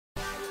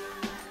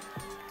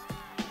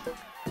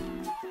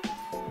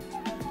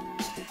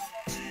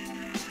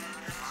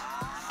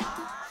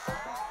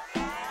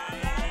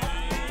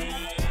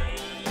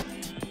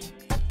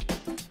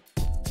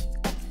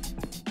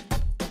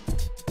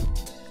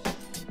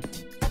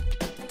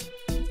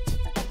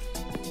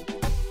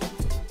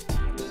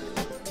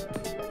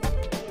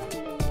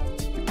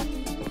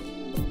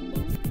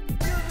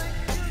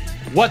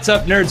What's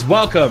up, nerds?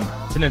 Welcome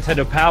to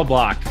Nintendo Pow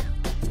Block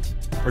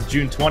for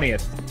June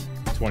 20th,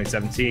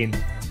 2017.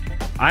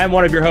 I am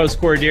one of your hosts,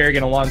 Corey Derrick,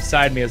 and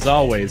alongside me, as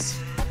always,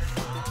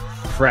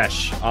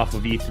 fresh off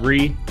of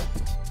E3,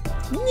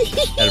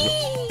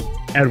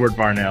 Edward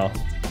Barnell.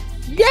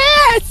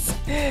 Yes!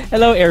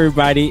 Hello,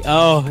 everybody.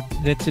 Oh,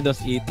 Nintendo's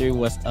E3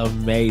 was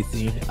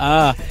amazing.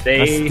 I'm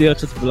still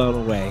just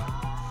blown away.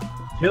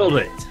 Killed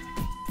it.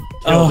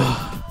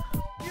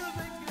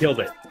 Killed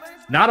it.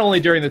 Not only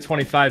during the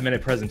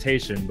 25-minute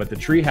presentation, but the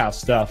Treehouse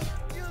stuff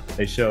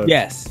they showed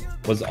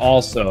was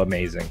also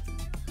amazing.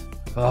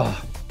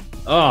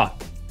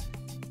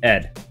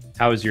 Ed,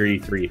 how was your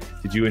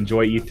E3? Did you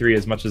enjoy E3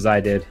 as much as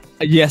I did?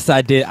 Yes,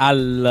 I did. I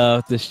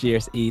loved this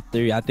year's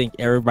E3. I think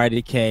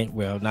everybody came.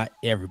 Well, not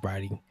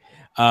everybody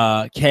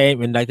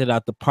came and knocked it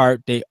out the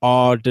park. They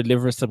all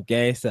delivered some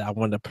games that I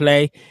wanted to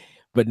play,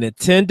 but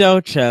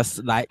Nintendo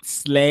just like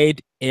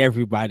slayed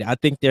everybody. I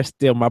think they're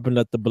still mopping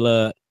up the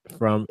blood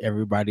from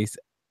everybody's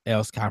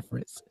else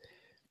conference.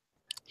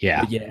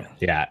 Yeah.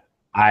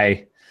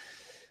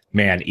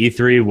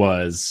 E3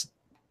 was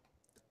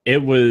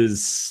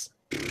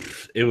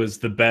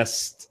the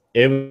best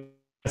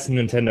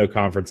Nintendo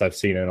conference I've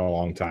seen in a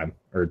long time,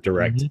 or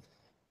direct.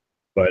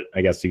 But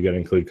I guess you could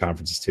include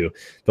conferences too.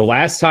 The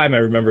last time I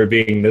remember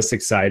being this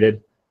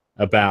excited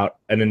about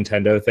a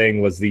Nintendo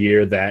thing was the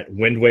year that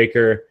Wind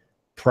Waker,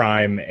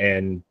 Prime,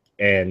 and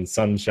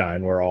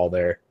Sunshine were all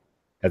there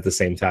at the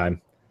same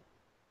time.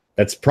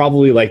 That's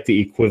probably like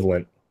the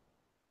equivalent,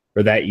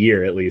 or that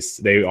year at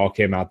least. They all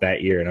came out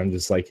that year, and I'm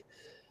just like,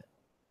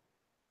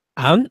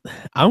 I'm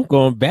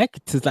going back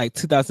to like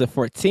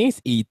 2014's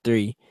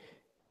E3.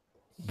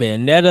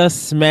 Bayonetta,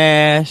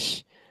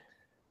 Smash,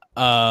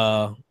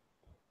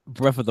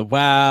 Breath of the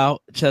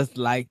Wild, just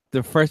like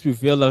the first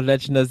reveal of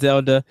Legend of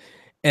Zelda,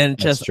 and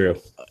that's just true.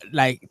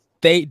 Like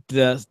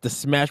the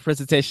Smash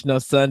presentation on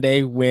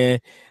Sunday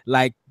when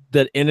like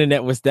the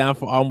internet was down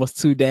for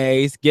almost 2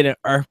 days, getting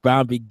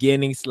Earthbound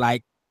Beginnings.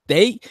 Like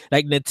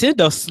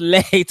Nintendo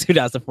slayed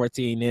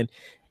 2014, and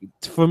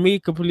for me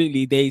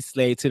completely they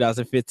slayed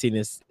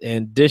 2015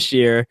 and this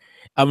year.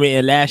 I mean,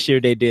 and last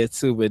year they did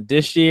too, but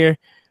this year,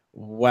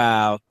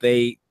 wow,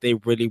 they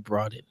really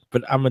brought it.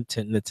 But I'm a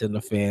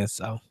Nintendo fan,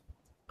 so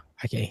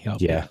I can't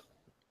help it.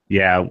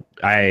 Yeah.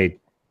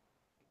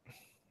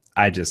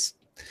 I just,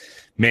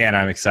 man,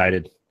 I'm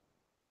excited.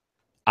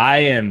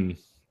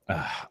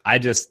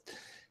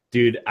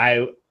 It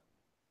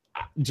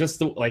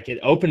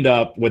opened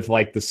up with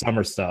like the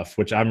summer stuff,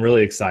 which I'm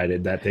really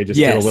excited that they just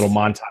did a little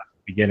montage at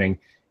the beginning,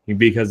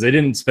 because they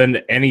didn't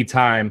spend any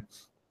time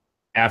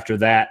after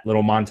that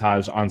little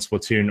montage on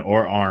Splatoon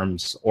or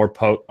ARMS or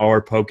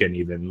Pokken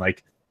even.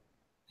 Like,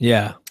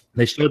 yeah,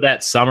 they showed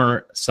that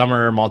summer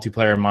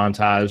multiplayer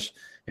montage,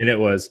 and it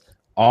was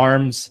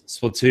ARMS,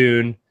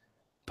 Splatoon,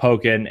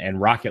 Pokken, and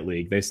Rocket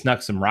League. They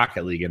snuck some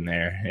Rocket League in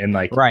there, and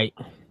like,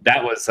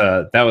 that was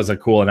a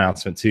cool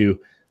announcement too.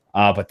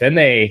 But then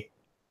they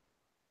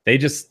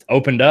just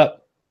opened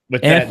up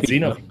with that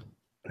Xenoblade.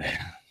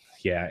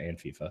 Yeah, and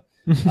FIFA.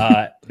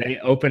 They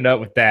opened up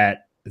with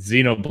that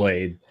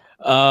Xenoblade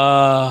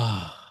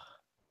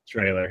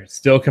trailer,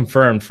 still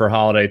confirmed for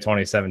holiday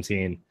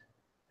 2017,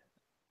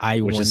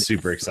 which is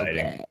super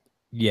exciting.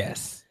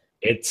 Yes,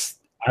 it's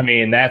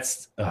giving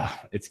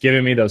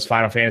me those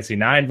Final Fantasy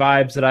IX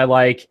vibes that I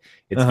like.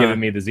 It's giving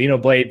me the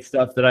Xenoblade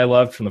stuff that I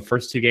loved from the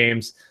first two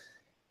games.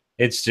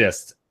 It's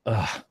just,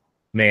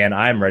 man,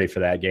 I'm ready for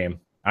that game.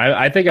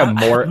 I think I'm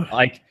more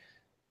like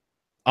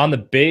on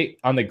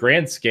the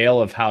grand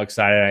scale of how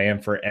excited I am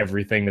for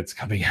everything that's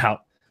coming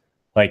out.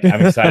 Like,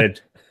 I'm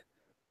excited.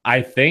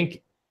 I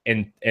think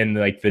in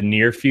like the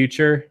near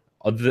future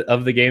of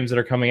the games that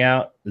are coming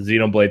out,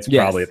 Xenoblade's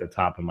probably at the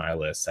top of my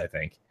list. I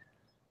think,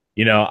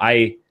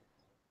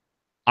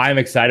 I'm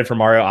excited for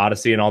Mario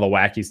Odyssey and all the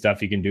wacky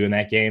stuff you can do in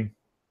that game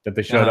that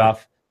they showed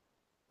off.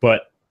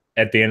 But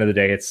at the end of the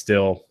day, it's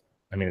still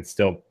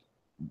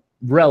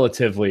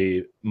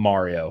relatively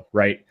Mario,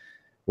 right?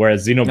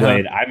 Whereas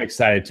Xenoblade, I'm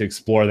excited to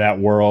explore that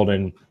world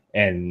and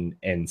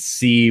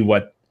see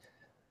what,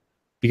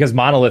 because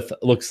Monolith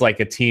looks like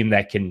a team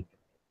that can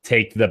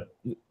take the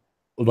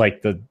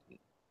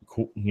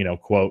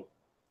quote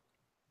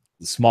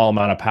small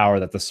amount of power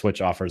that the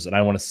Switch offers, and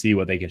I want to see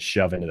what they can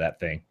shove into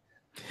that thing.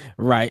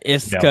 Right.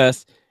 It's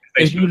because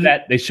they showed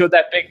that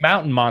big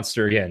mountain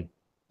monster again.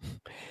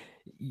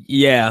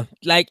 Yeah,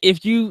 like if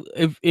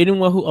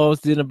anyone who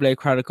owns Xenoblade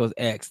Chronicles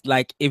X,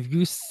 like if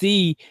you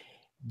see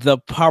the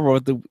power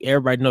of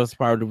everybody knows the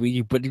power of the Wii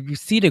U, but if you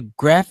see the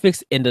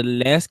graphics and the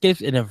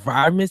landscapes and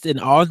environments and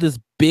all this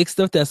big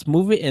stuff that's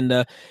moving in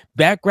the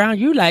background,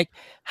 you're like,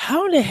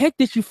 how in the heck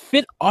did you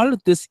fit all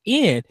of this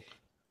in?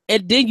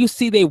 And then you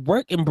see they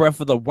work in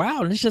Breath of the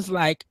Wild, and it's just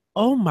like,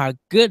 oh my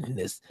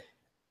goodness.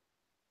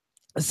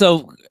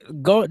 So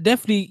go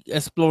definitely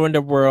exploring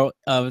the world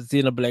of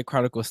Xenoblade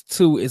Chronicles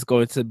 2 is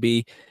going to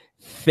be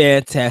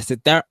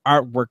fantastic. That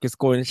artwork is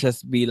going to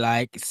just be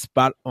like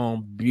spot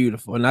on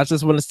beautiful. And I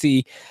just want to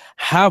see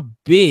how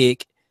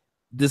big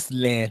this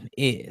land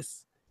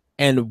is.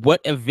 and what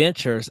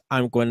adventures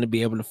I'm going to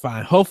be able to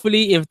find.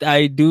 Hopefully, if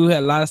I do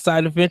a lot of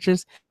side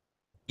adventures,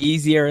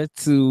 easier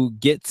to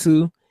get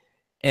to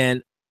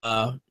and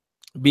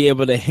be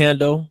able to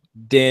handle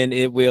than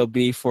it will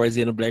be for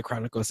Xenoblade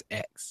Chronicles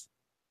X.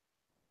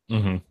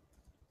 Mm-hmm.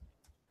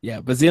 Yeah,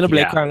 but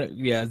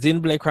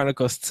Xenoblade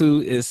Chronicles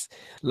 2 is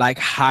like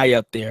high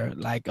up there,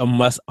 like a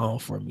must own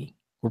for me.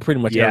 We're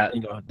pretty much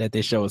everything that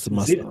they show is a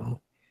must own.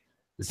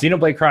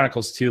 Xenoblade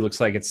Chronicles 2 looks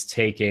like it's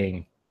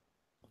taking,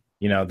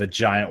 the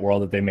giant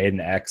world that they made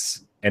in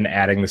X and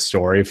adding the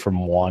story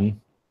from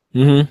 1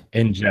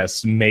 and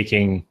just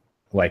making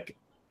like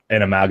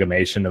an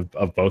amalgamation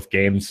of both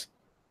games.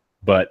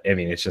 But I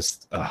mean, it's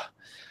just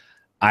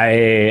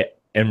I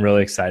am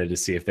really excited to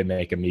see if they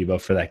make amiibo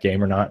for that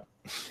game or not.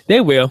 They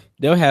will.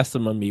 They'll have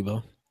some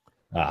amiibo.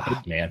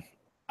 Man.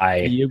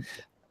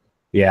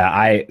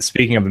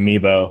 Speaking of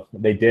amiibo,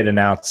 they did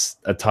announce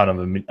a ton of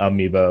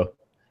amiibo,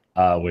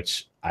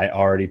 which I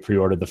already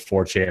pre-ordered the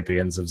 4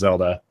 Champions of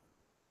Zelda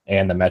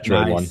and the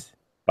Metroid one,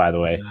 by the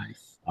way.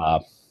 Nice.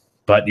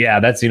 But yeah,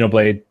 that's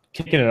Xenoblade.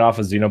 Kicking it off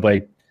as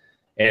Xenoblade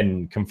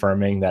and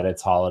confirming that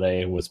it's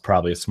holiday was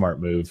probably a smart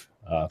move.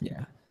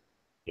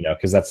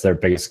 Because that's their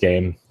biggest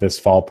game this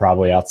fall,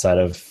 probably outside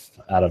of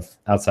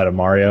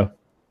Mario.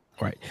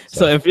 Right.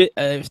 So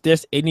if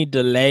there's any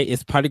delay,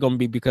 it's probably going to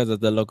be because of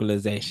the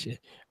localization.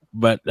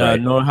 But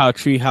knowing how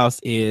Treehouse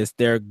is,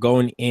 they're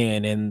going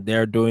in and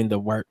they're doing the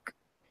work.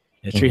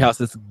 And Treehouse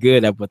is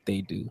good at what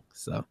they do.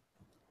 So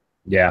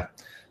yeah.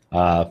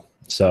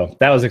 So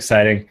that was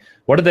exciting.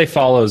 What did they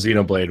follow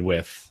Xenoblade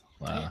with?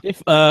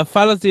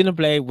 Follow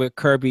Xenoblade with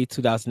Kirby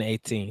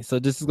 2018. So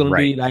this is going to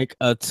be like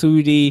a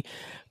 2D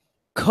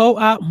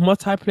co-op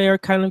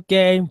multiplayer kind of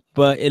game,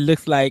 but it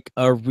looks like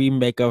a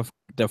remake of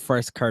the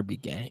first Kirby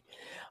game.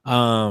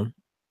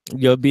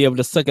 You'll be able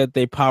to suck at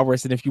their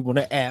powers, and if you want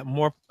to add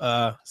more,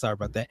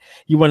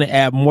 you want to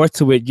add more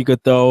to it, you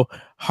could throw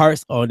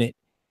hearts on it,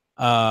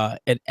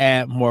 and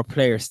add more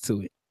players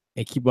to it,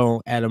 and keep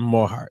on adding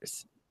more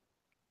hearts.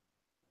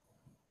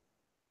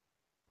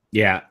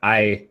 Yeah,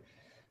 I'm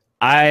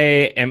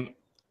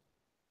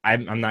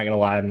not gonna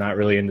lie, I'm not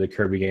really into the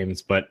Kirby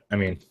games, but I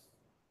mean,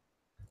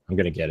 I'm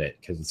gonna get it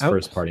because it's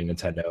first party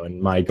Nintendo,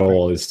 and my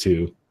goal is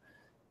to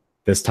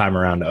this time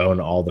around own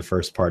all the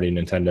first party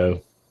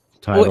Nintendo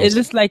titles. Well, it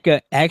looks like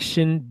an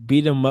action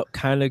beat 'em up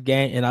kind of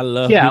game, and I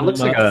love. Yeah, it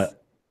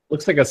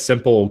looks like a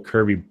simple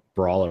Kirby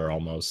brawler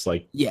almost.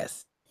 Like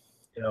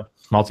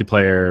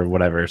multiplayer,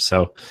 whatever.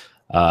 So,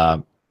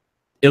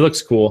 it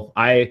looks cool.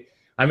 I'm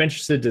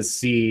interested to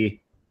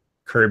see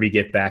Kirby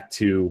get back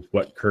to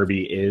what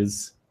Kirby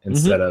is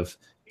instead of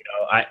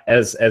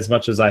as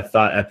much as I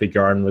thought Epic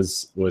Yarn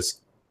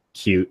was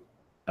cute.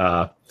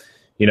 That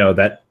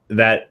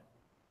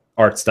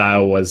art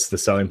style was the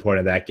selling point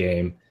of that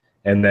game,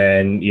 and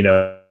then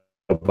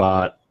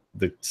but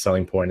the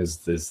selling point is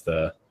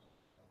the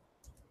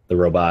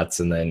robots,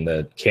 and then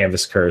the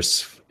Canvas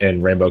Curse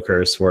and Rainbow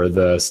Curse were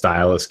the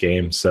stylus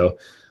games. So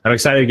I'm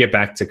excited to get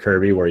back to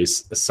Kirby where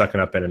he's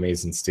sucking up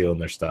enemies and stealing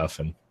their stuff.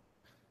 And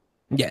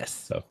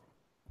so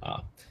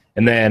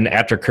and then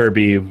after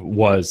Kirby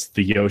was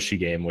the Yoshi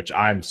game, which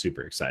I'm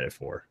super excited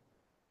for.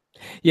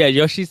 Yeah,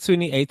 Yoshi's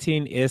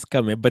 2018 is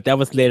coming, but that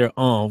was later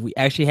on. We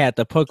actually had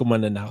the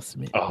Pokemon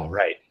announcement. Oh,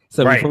 right.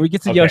 So before we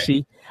get to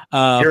Yoshi,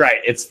 you're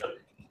right. It's the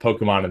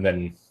Pokemon and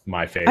then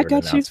my favorite. I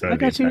got you.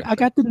 I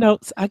got the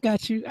notes. I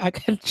got you.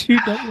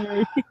 Don't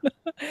worry.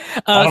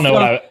 I don't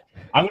know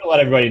I'm going to let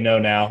everybody know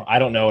now. I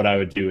don't know what I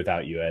would do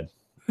without you, Ed.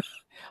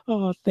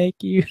 Oh,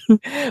 thank you.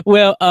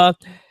 Well,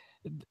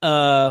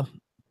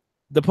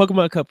 the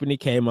Pokemon Company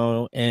came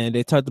on and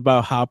they talked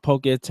about how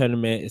Poké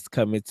Tournament is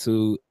coming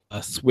to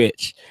a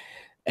Switch.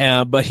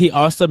 But he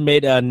also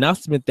made an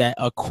announcement that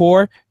a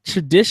core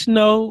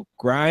traditional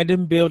grind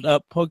and build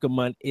up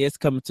Pokemon is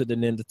coming to the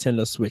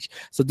Nintendo Switch.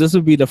 So this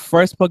will be the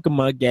first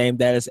Pokemon game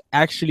that is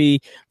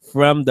actually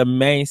from the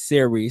main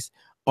series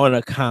on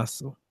a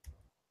console.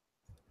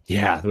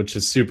 Yeah, which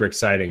is super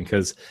exciting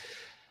because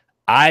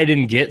I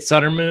didn't get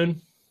Sun or Moon,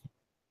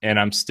 and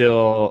I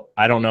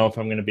don't know if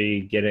I'm going to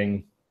be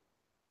getting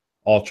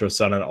Ultra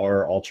Sun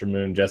or Ultra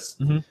Moon just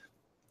for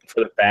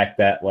the fact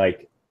that,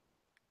 like,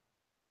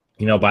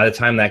 by the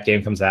time that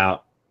game comes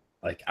out,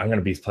 like, I'm going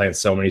to be playing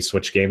so many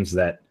Switch games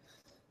that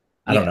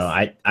I don't know.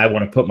 I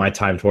want to put my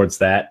time towards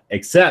that,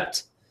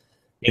 except,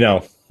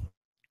 comes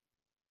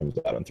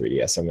out on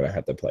 3DS. I'm going to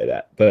have to play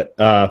that. But,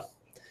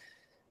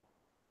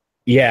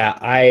 yeah,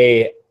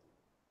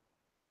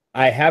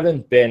 I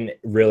haven't been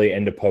really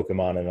into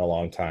Pokemon in a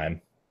long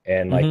time.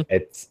 And, like,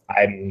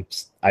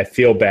 I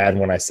feel bad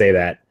when I say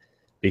that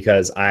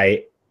because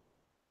I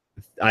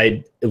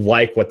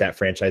like what that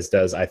franchise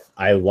does.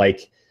 I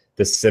like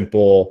the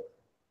simple,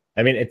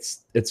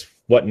 it's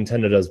what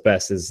Nintendo does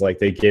best is, like,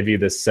 they give you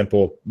this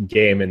simple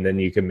game and then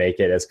you can make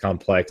it as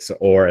complex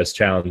or as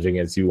challenging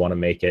as you want to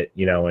make it,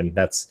 and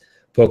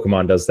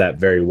Pokemon does that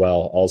very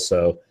well.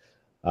 Also,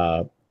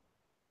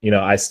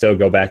 I still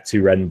go back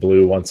to Red and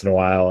Blue once in a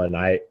while, and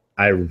I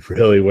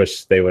really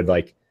wish they would,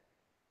 like,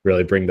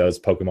 really bring those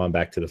Pokemon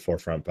back to the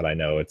forefront, but I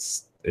know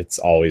it's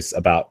always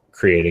about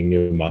creating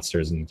new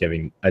monsters and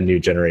giving a new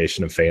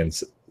generation of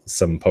fans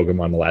some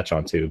Pokemon to latch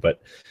onto. But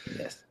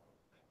yes,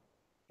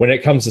 when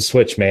it comes to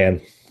Switch,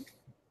 man,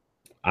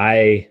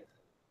 I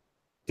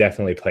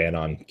definitely plan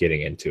on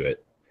getting into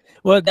it.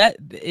 Well, that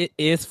it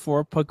is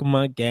 4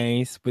 Pokemon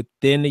games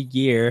within a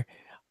year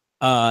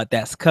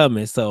that's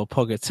coming. So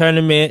Poké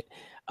Tournament,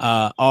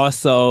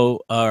 also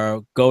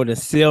Gold and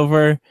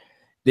Silver.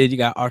 Then you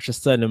got Ultra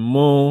Sun and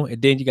Moon,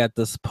 and then you got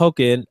this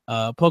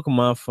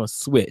Pokemon from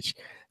Switch.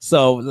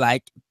 So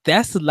like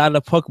that's a lot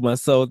of Pokemon.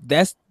 So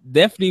that's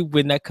definitely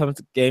when that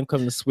game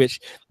comes to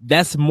Switch,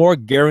 that's more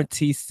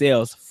guaranteed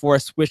sales for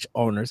Switch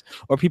owners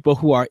or people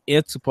who are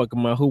into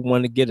Pokemon who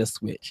want to get a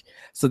Switch.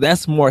 So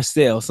that's more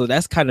sales. So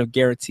that's kind of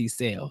guaranteed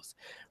sales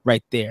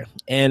right there.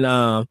 And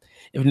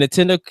if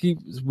Nintendo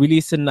keeps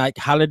releasing like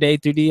holiday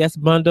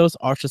 3DS bundles,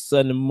 Ultra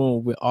Sun and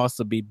Moon will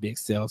also be big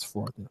sales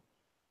for them.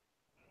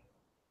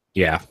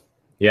 Yeah.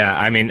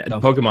 I mean,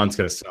 Pokemon's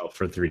going to sell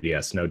for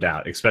 3DS, no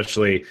doubt,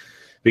 especially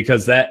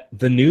because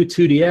the new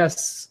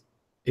 2DS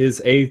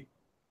is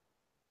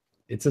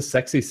it's a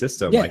sexy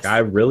system. Yes. Like I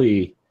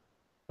really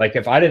like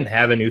if I didn't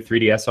have a new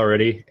 3DS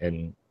already,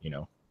 and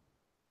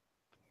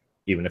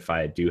even if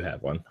I do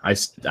have one, I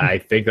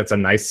think that's a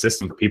nice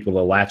system for people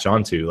to latch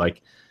onto.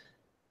 Like,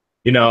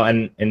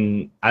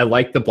 and I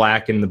like the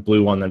black and the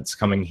blue one that's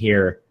coming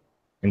here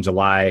in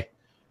July.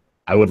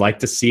 I would like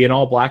to see an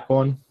all black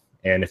one.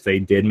 And if they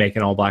did make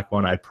an all black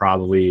one, I'd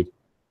probably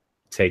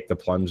take the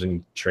plunge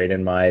and trade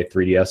in my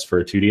 3DS for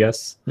a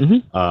 2DS.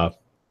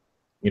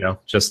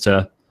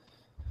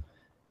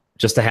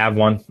 Just to have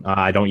one.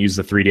 I don't use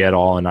the 3D at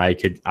all, and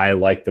I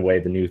like the way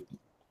the new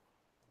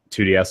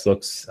 2DS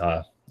looks.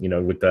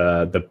 With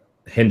the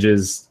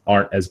hinges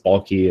aren't as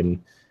bulky,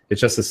 and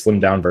it's just a slimmed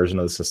down version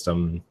of the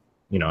system.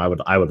 I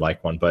would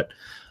like one, but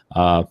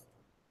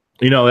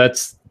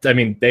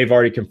they've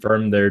already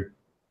confirmed they're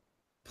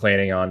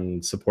planning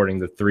on supporting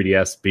the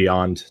 3DS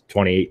beyond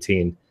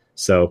 2018.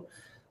 So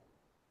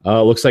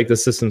looks like the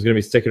system's going to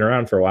be sticking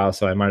around for a while,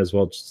 so I might as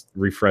well just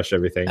refresh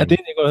everything. I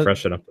think they're going to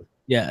freshen up.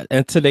 Yeah,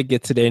 until they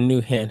get to their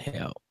new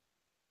handheld.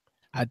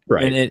 I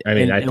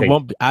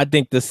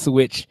think the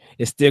Switch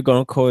is still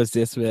going to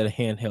coexist with a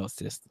handheld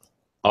system.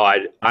 Oh,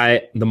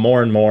 the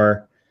more and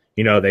more,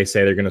 they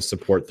say they're going to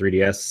support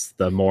 3DS,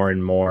 the more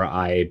and more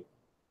I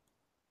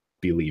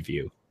believe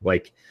you.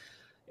 Like,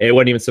 it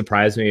wouldn't even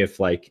surprise me if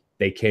like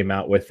they came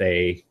out with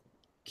a,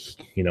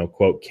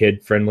 quote,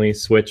 kid-friendly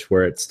Switch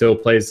where it still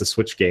plays the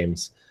Switch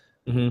games,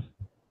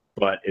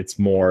 but it's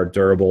more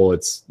durable.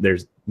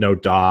 There's no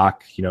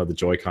dock, the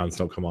Joy-Cons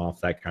don't come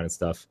off, that kind of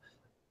stuff.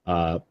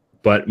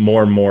 But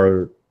more and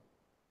more,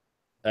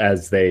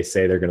 as they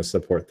say they're going to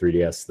support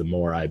 3DS, the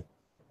more I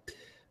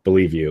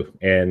believe you.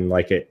 And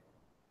like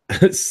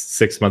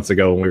 6 months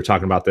ago when we were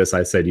talking about this,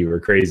 I said you were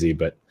crazy,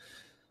 but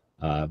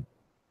my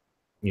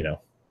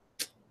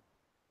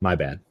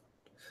bad.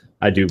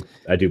 I do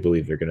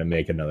believe they're going to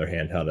make another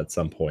handheld at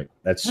some point.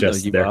 That's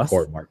just their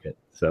core market.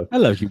 So I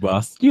love you,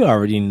 boss. You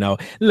already know.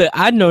 Look,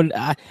 I know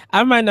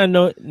I might not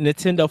know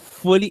Nintendo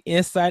fully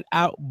inside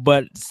out,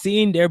 but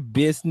seeing their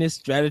business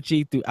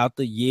strategy throughout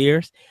the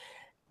years,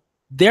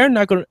 they're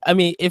not going to. I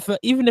mean,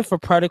 even if a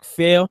product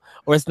fail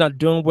or it's not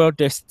doing well,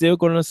 they're still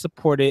going to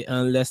support it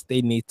unless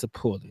they need to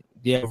pull it.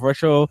 Yeah,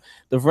 the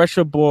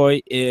Virtual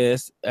Boy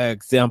is an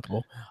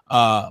example.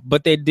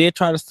 But they did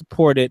try to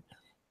support it,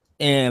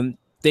 and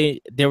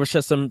there was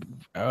just some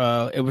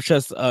it was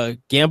just a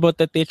gamble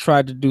that they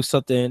tried to do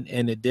something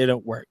and it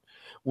didn't work.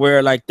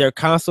 Where like their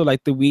console,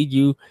 like the Wii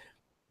U,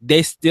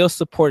 they still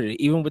supported it.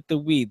 Even with the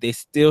Wii, they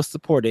still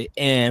support it.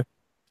 And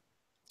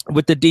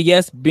with the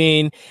DS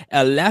being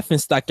a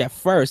laughingstock at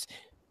first,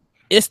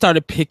 it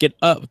started picking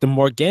up the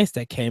more games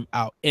that came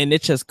out, and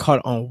it just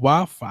caught on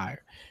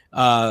wildfire.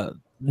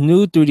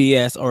 New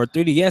 3DS or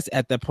 3DS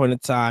at that point in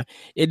time,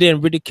 it didn't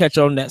really catch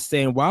on that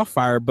same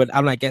wildfire, but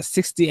I'm like at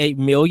 68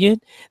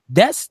 million,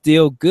 that's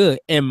still good.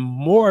 And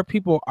more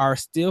people are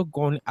still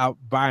going out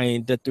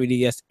buying the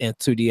 3DS and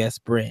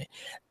 2DS brand.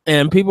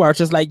 And people are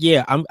just like,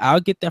 yeah, I'll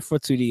get that for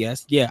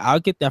 2DS. Yeah, I'll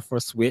get that for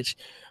Switch.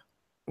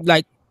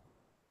 Like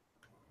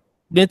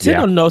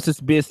Nintendo knows its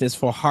business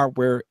for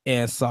hardware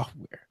and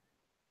software.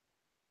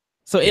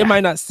 So it might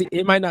not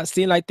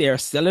seem like they're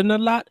selling a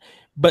lot,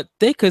 but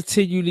they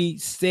continually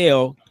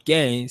sell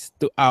games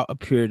throughout a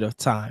period of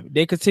time.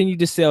 They continue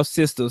to sell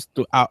systems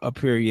throughout a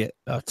period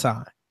of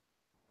time.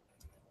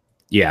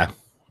 Yeah.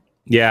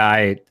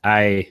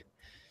 I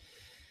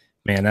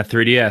man, that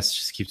 3DS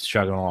just keeps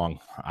chugging along.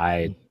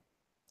 I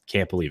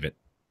can't believe it.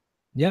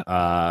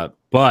 Yeah.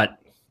 But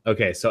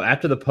okay, so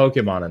after the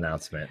Pokemon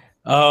announcement,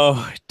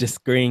 the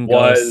screen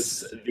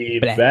was the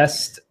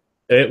best.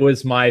 It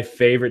was my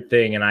favorite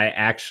thing, and I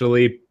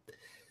actually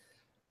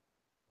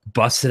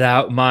busted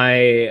out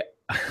my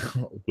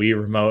Wii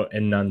remote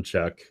and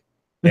nunchuck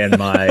and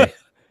my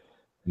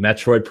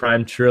Metroid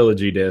Prime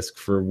Trilogy disc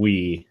for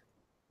Wii.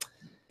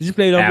 Did you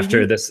play it on after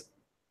Wii U? This?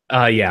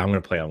 Yeah, I'm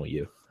gonna play on Wii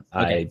U.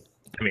 Okay.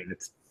 I mean,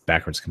 it's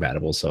backwards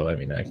compatible, so I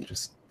mean,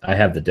 I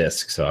have the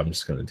disc, so I'm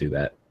just gonna do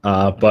that.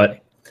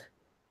 But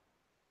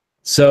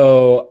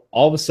so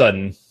all of a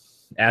sudden,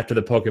 after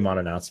the Pokemon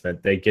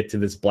announcement, they get to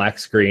this black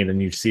screen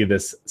and you see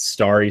this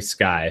starry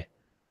sky.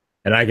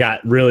 And I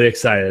got really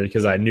excited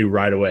because I knew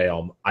right away,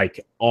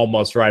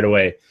 almost right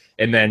away.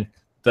 And then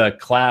the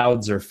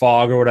clouds or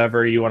fog or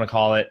whatever you want to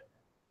call it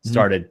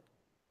started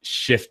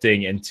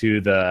shifting into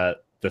the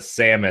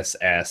Samus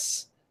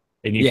S.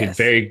 And you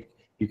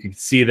could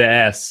see the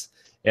S.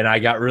 And I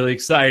got really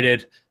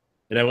excited.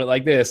 And I went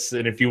like this.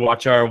 And if you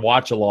watch our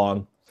watch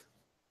along,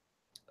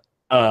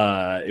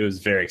 it was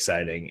very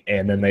exciting.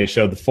 And then they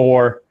showed the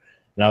 4.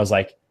 And I was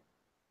like,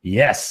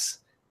 yes,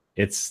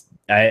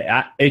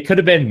 it could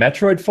have been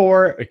Metroid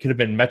 4. It could have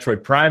been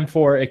Metroid Prime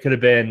 4. It could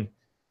have been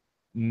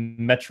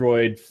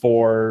Metroid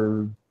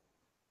 4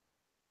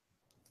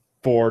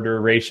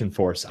 Federation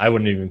Force. I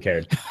wouldn't even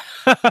care.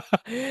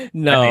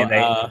 No,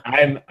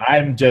 I mean,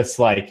 I'm just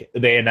like,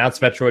 they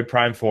announced Metroid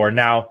Prime 4.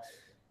 Now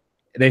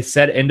they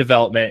said in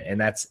development, and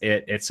that's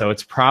it. So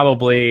it's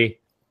probably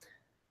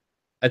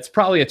a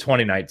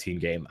 2019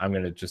 game. I'm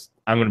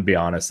gonna be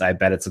honest. I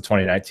bet it's a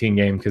 2019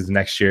 game because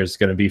next year is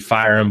gonna be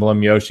Fire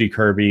Emblem, Yoshi,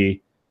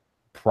 Kirby.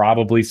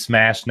 Probably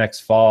Smash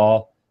next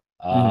fall.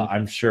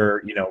 I'm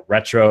sure,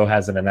 Retro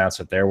hasn't announced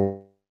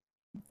that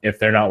if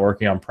they're not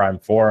working on Prime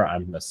 4,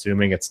 I'm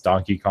assuming it's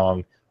Donkey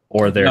Kong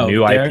or their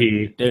new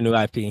IP. Their new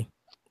IP.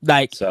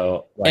 I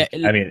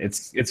mean,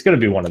 it's going to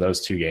be one of those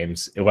two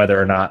games, whether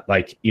or not,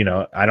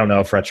 I don't know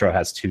if Retro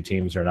has two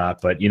teams or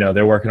not, but,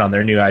 they're working on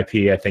their new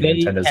IP. I think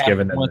Nintendo's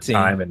given them the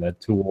time and the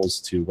tools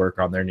to work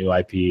on their new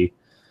IP.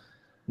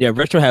 Yeah,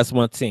 Retro has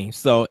one team.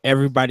 So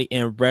everybody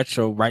in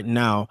Retro right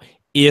now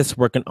is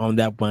working on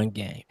that one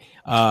game.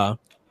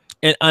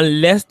 And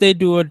unless they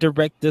do a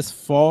direct this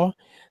fall,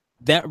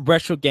 that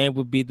Retro game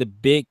would be the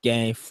big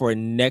game for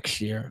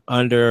next year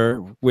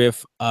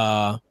with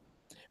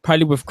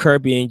probably with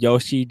Kirby and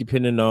Yoshi,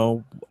 depending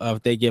on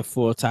if they get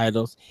full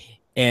titles,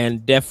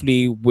 and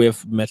definitely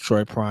with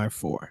Metroid Prime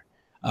 4.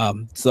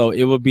 So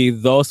it will be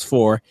those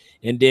 4,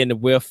 and then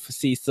we'll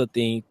see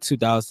something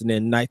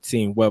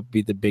 2019 will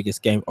be the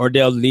biggest game, or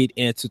they'll lead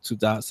into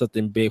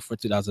something big for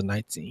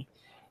 2019.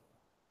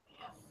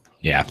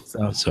 Yeah.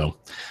 So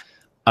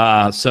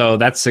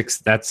that's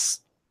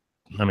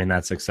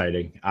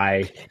exciting.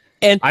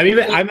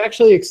 I'm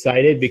actually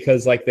excited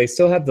because they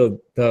still have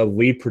the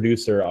lead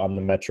producer on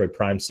the Metroid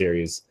Prime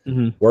series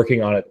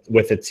working on it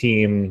with a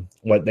team.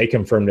 What they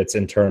confirmed it's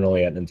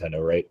internally at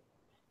Nintendo, right?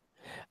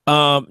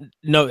 No,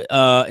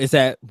 is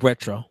that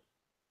Retro?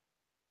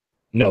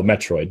 No,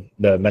 Metroid,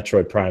 the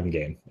Metroid Prime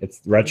game.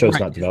 It's Retro's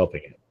not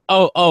developing it.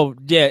 Oh,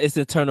 yeah, it's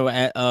internal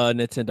at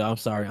Nintendo. I'm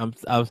sorry,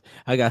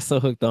 I got so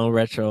hooked on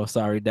Retro.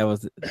 Sorry, that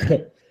was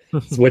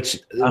which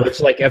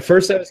at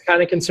first I was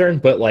kind of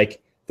concerned, but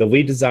the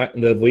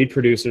lead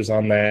producers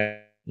on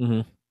that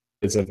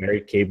is a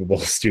very capable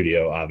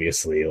studio,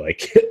 obviously.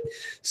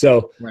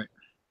 So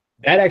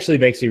that actually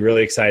makes me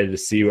really excited to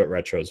see what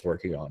Retro's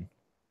working on.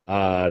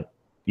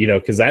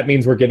 Because that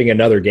means we're getting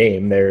another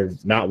game. They're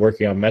not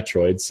working on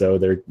Metroid, so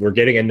we're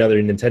getting another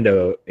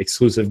Nintendo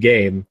exclusive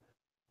game.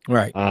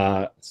 Right.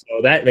 So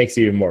that makes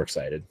you even more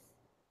excited.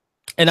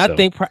 And I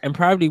think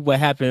probably what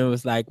happened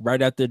was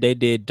right after they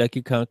did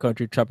Donkey Kong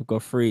Country Tropical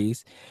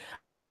Freeze,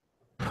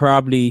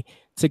 probably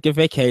took a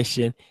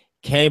vacation,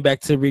 came back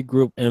to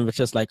regroup, and was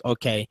just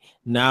okay,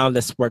 now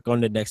let's work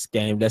on the next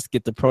game. Let's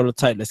get the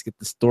prototype. Let's get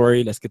the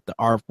story. Let's get the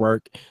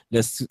artwork.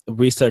 Let's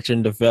research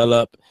and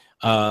develop.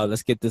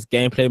 Let's get this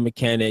gameplay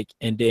mechanic,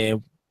 and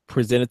then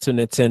present it to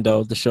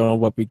Nintendo to show them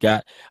what we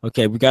got.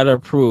 Okay, we got to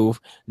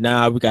approve.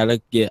 Now we got to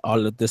get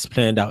all of this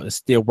planned out and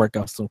still work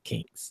out some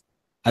kinks.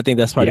 I think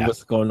that's probably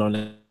what's going on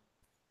there.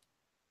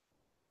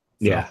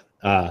 Yeah.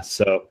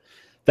 So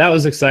that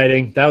was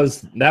exciting. That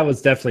was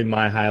definitely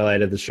my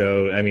highlight of the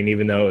show. I mean,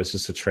 even though it was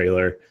just a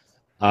trailer,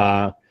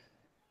 I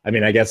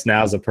guess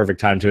now is a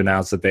perfect time to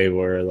announce that they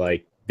were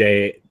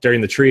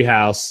during the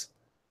Treehouse,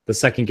 the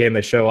second game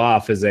they show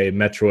off is a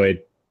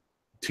Metroid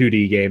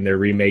 2D game. They're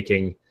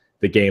remaking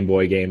the Game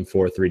Boy game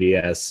for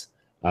 3DS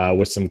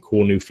with some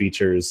cool new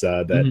features.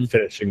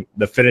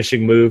 The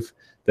finishing move,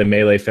 the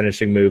melee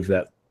finishing move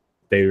that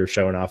they were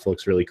showing off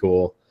looks really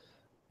cool.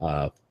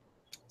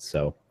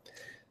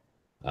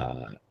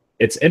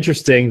 It's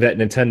interesting that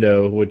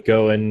Nintendo would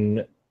go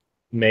and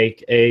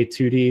make a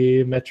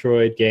 2D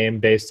Metroid game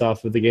based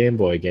off of the Game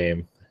Boy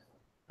game.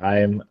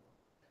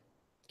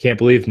 Can't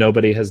believe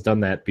nobody has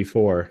done that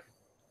before.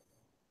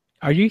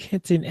 Are you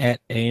hinting at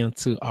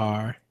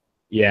AM2R?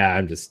 Yeah,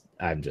 I'm just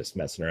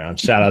messing around.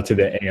 Shout out to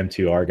the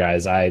AM2R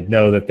guys. I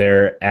know that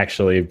they're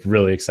actually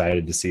really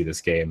excited to see this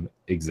game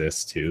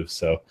exist too.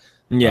 So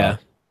yeah.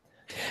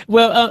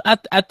 Well,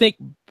 I think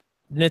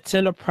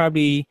Nintendo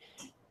probably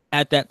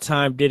at that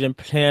time didn't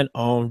plan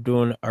on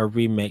doing a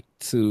remake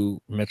to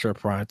Metroid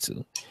Prime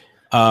 2.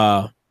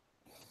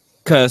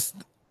 Because,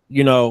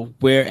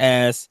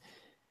 whereas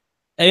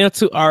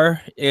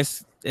AM2R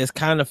is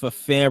kind of a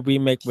fan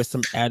remake with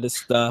some added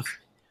stuff,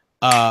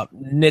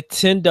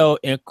 Nintendo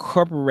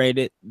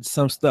incorporated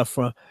some stuff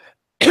from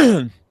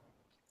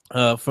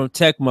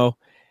Tecmo,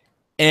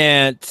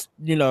 and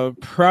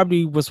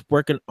probably was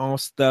working on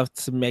stuff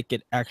to make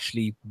it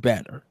actually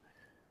better.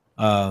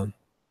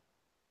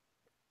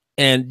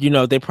 And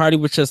they probably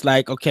was just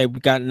like, okay,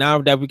 now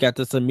that we got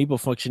this amiibo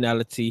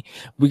functionality,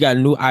 we got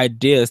new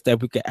ideas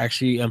that we could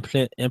actually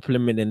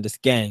implement in this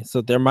game.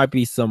 So there might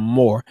be some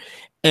more,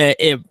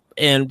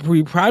 and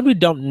we probably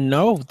don't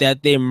know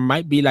that there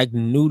might be like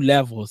new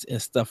levels and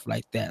stuff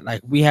like that.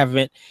 Like we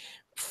haven't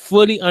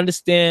fully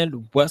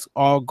understand what's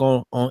all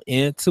going on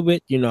into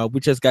it. We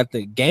just got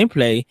the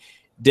gameplay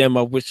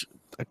demo, which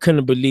I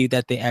couldn't believe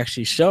that they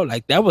actually showed.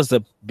 Like that was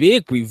a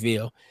big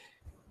reveal.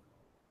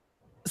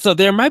 So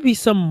there might be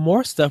some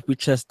more stuff we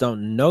just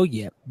don't know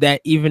yet, that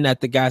even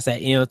at the guys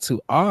at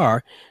N2R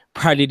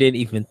probably didn't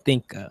even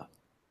think of.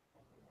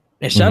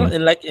 And shout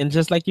out, and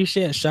just like you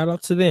said, shout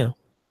out to them.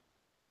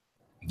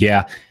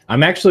 Yeah,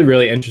 I'm actually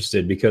really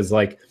interested because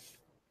like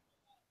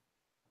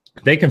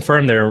they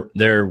confirmed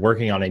they're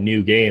working on a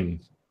new game,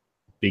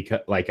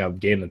 because like a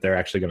game that they're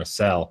actually going to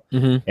sell.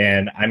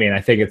 And I mean,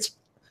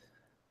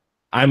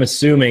 I'm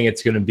assuming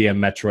it's going to be a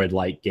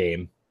Metroid-like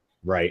game.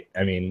 Right.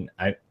 I mean,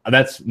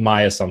 that's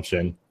my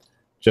assumption,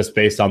 just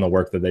based on the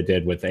work that they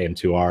did with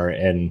AM2R.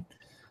 And,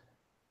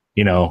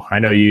 I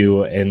know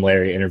you and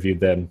Larry interviewed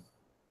them,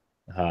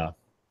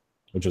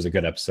 which was a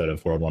good episode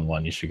of World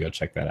 1-1. You should go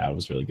check that out. It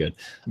was really good.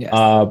 Yes.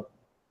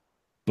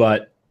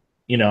 But,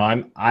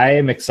 I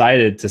am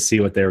excited to see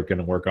what they're going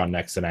to work on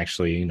next and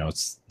actually,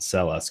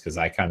 sell us, because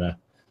I kind of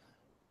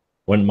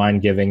wouldn't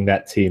mind giving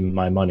that team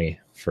my money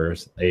for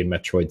a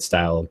Metroid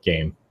style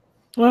game.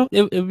 Well,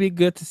 it'd be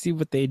good to see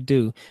what they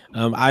do.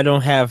 I don't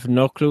have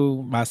no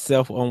clue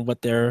myself on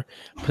what they're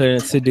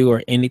planning to do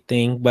or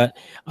anything, but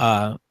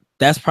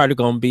that's probably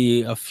going to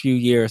be a few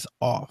years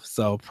off.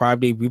 So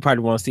we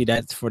probably won't see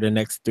that for the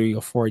next 3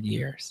 or 4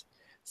 years.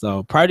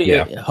 So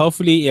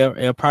hopefully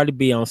it'll probably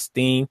be on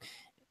Steam.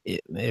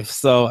 If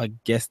so, I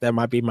guess that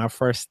might be my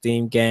first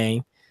Steam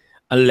game,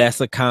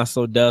 unless a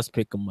console does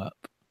pick them up.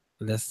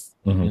 Unless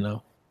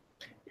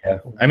Yeah,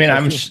 I mean,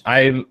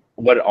 I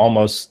would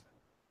almost.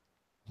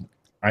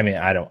 I mean,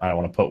 I don't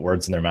want to put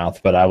words in their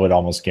mouth, but I would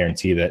almost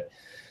guarantee that,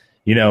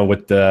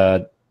 with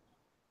the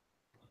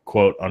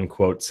quote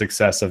unquote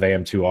success of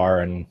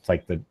AM2R and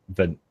like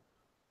the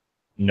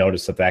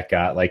notice that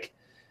got, like,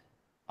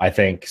 I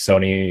think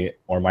Sony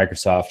or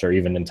Microsoft or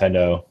even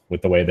Nintendo,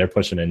 with the way they're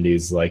pushing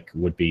indies, like,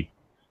 would be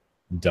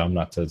dumb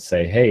not to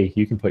say, hey,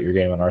 you can put your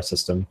game on our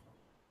system.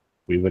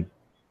 We would,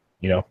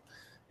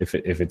 if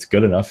it's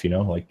good enough,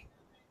 like.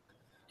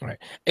 Right.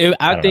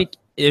 I think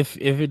if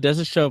it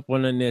doesn't show up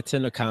on a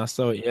Nintendo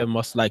console, it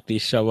most likely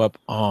show up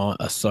on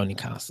a Sony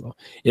console.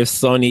 If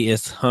Sony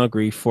is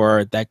hungry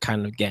for that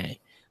kind of game,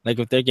 like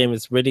if their game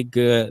is really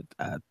good,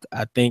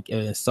 I think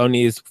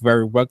Sony is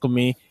very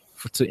welcoming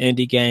to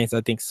indie games.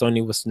 I think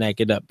Sony will snag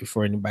it up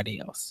before anybody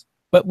else.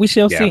 But we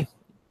shall see,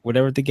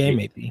 whatever the game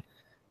may be.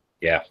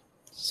 Yeah.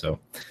 So,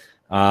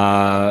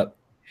 that's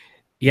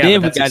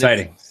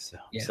exciting.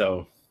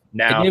 So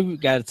now, and then we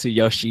got it to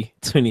Yoshi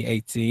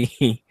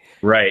 2018.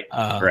 Right.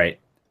 Right.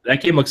 That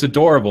game looks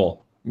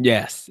adorable.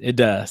 Yes, it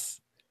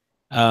does.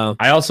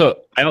 I also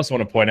want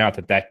to point out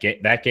that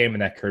game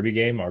and that Kirby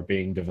game are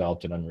being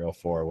developed in Unreal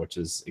 4, which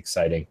is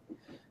exciting.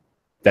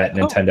 That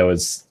Nintendo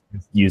is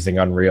using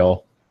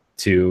Unreal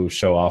to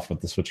show off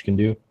what the Switch can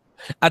do.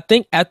 I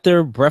think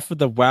after Breath of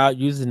the Wild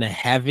using the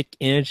Havoc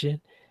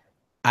engine,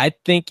 I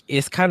think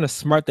it's kind of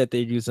smart that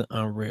they're using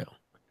Unreal.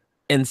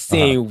 And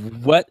seeing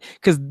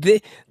because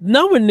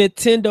knowing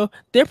Nintendo,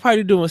 they're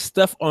probably doing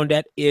stuff on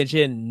that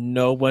engine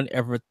no one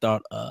ever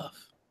thought of.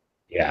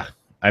 Yeah,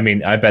 I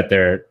mean, I bet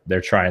they're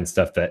trying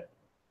stuff that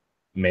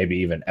maybe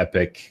even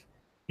Epic,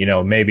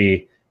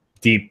 maybe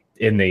deep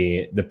in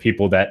the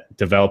people that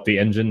develop the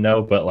engine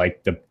know, but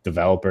like the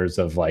developers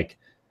of like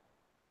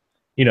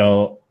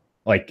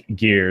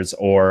Gears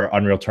or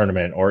Unreal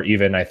Tournament, or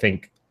even I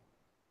think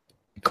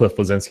Cliff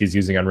Bleszinski's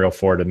using Unreal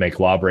 4 to make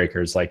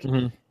Lawbreakers, like.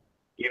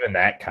 Even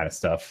that kind of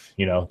stuff,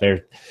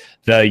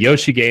 the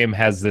Yoshi game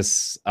has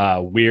this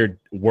weird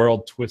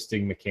world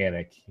twisting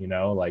mechanic,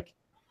 like,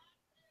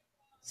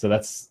 so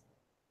that's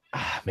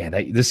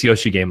this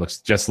Yoshi game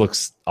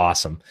looks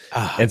awesome.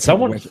 And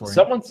someone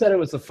said it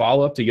was a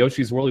follow-up to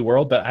Yoshi's Woolly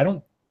World, but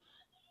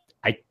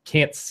I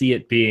can't see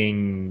it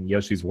being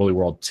Yoshi's Woolly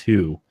World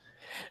 2.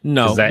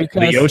 No, because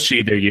the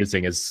Yoshi they're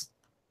using is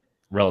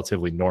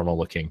relatively normal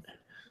looking.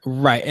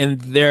 Right,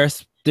 and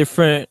there's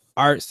different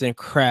arts and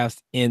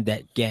crafts in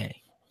that game.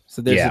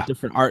 So there's a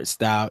different art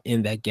style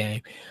in that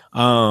game.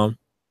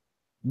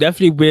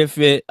 Definitely with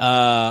it,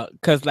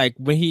 because like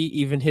when he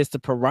even hits the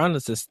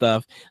piranhas and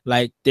stuff,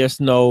 like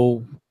there's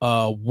no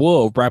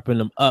wool wrapping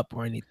them up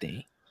or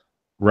anything.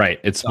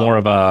 Right. It's more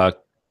of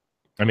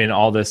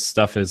all this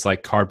stuff is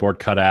like cardboard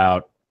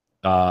cutout,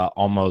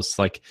 almost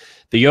like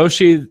the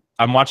Yoshi.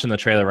 I'm watching the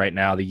trailer right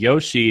now. The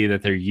Yoshi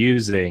that they're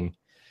using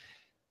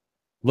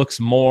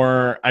looks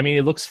more,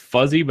 it looks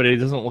fuzzy, but it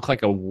doesn't look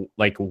like a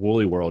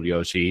Woolly World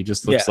Yoshi. He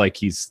just looks like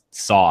he's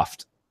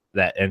soft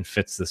and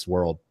fits this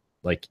world.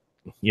 Like,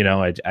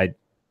 I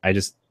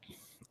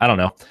don't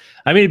know.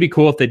 It'd be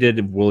cool if they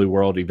did Woolly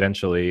World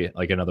eventually,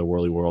 like another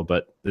Woolly World,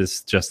 but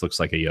this just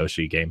looks like a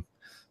Yoshi game.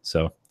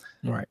 So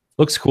right.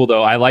 Looks cool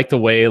though. I like the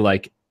way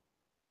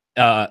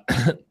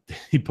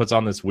he puts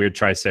on this weird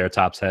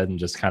Triceratops head and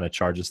just kind of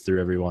charges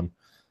through everyone.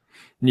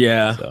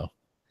 Yeah. So,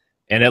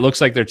 and it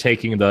looks like they're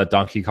taking the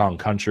Donkey Kong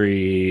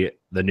Country,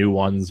 the new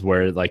ones,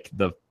 where like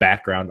the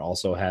background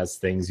also has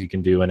things you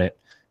can do in it,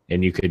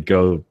 and you could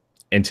go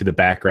into the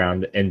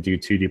background and do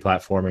 2D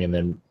platforming and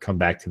then come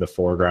back to the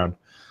foreground.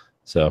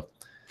 So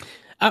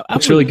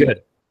it's really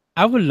good.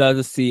 I would love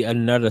to see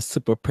another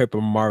Super Paper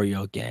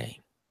Mario game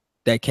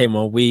that came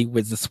on Wii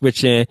with the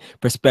switching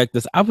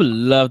perspectives. I would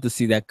love to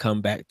see that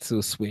come back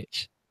to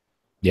Switch.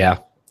 Yeah.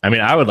 I mean,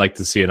 I would like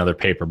to see another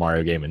Paper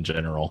Mario game in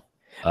general.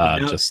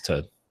 Just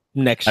to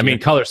next year. I mean,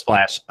 Color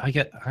Splash. I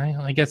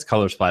guess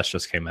Color Splash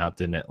just came out,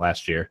 didn't it,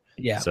 last year?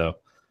 Yeah. So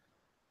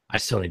I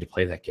still need to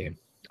play that game.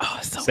 Oh,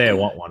 so I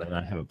want one, and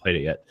I haven't played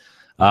it yet.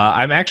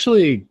 I'm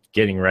actually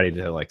getting ready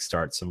to like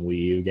start some Wii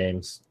U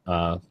games,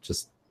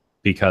 just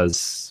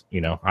because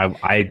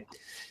I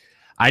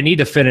need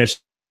to finish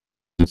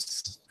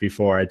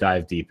before I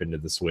dive deep into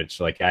the Switch.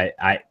 Like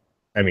I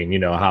mean, you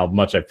know how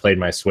much I've played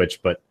my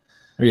Switch, but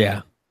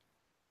yeah,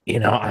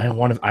 I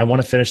want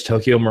to finish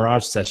Tokyo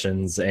Mirage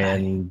Sessions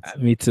and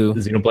me too,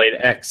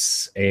 Xenoblade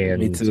X and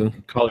me too,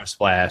 Color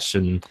Splash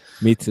and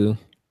me too.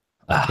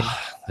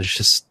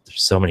 There's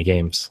so many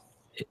games.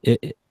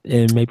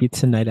 And maybe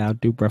tonight I'll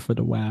do Breath of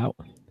the Wild.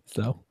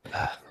 So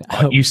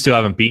you still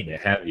haven't beaten it,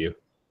 have you?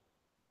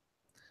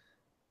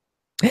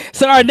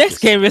 So our next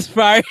game is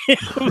Fire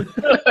Emblem.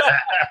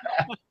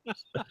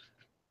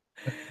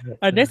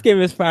 Our next game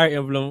is Fire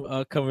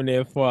Emblem coming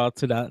in for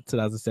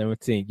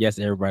 2017. Yes,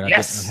 everybody.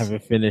 Yes. I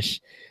haven't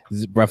finished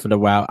Breath of the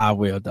Wild. I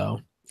will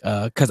though,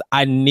 because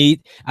I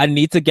need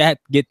to get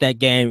that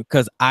game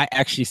because I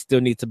actually still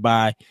need to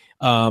buy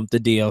the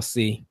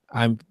DLC.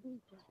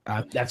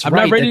 That's I'm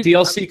right. not ready. The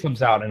DLC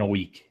comes out in a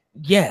week.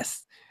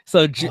 Yes.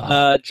 So June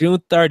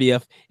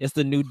 30th is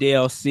the new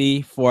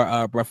DLC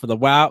for Breath of the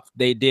Wild.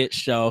 They did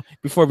show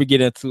before we get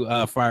into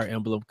Fire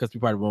Emblem because we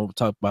probably won't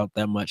talk about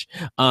that much.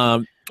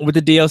 With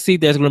the DLC,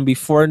 there's going to be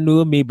 4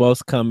 new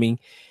amiibos coming,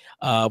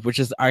 which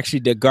is actually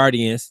the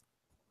Guardians.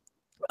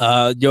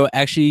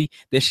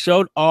 They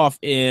showed off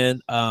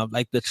in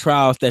like the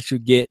trials that you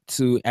get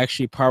to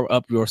actually power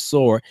up your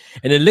sword,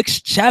 and it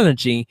looks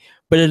challenging,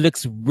 but it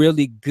looks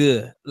really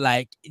good.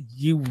 Like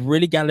you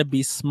really got to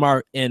be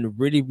smart and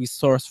really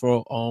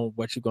resourceful on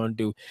what you're gonna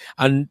do.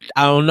 I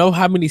don't know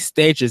how many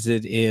stages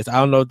it is. I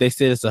don't know if they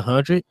said it's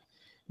 100.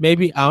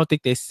 Maybe I don't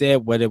think they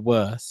said what it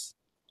was.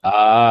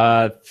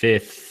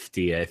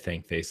 50, I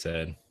think they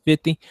said.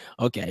 50.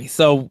 Okay,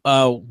 so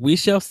we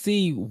shall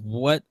see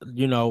what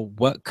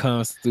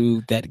comes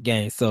through that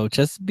game. So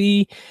just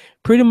be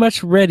pretty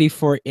much ready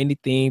for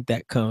anything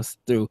that comes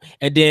through.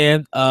 And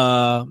then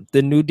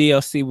the new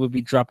DLC will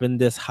be dropping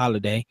this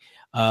holiday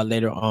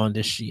later on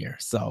this year.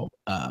 So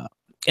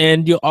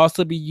and you'll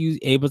also be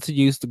able to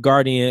use the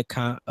Guardian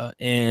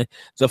and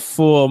the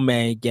full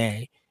main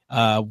game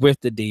with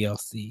the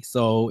DLC.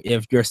 So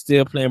if you're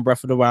still playing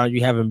Breath of the Wild,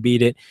 you haven't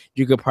beat it,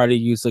 you could probably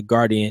use a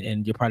Guardian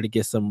and you'll probably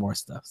get some more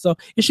stuff. So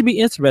it should be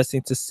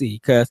interesting to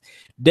see because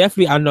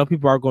definitely I know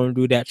people are going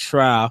to do that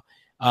trial.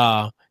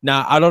 Now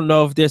I don't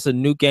know if there's a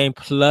new game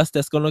plus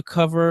that's going to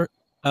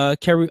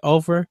carry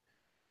over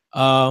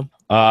with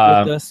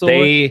the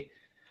sword.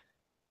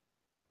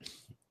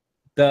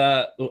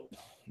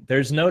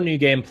 There's no new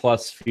game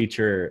plus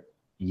feature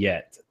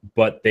yet,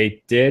 but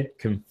they did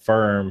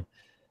confirm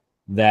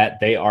that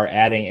they are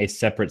adding a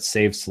separate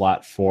save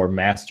slot for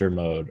master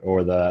mode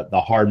or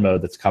the hard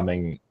mode that's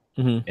coming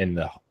during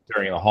the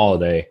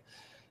holiday.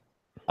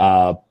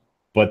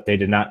 But they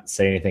did not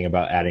say anything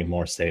about adding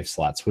more save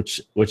slots,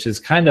 which is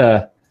kind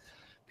of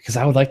because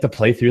I would like to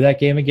play through that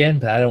game again,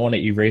 but I don't want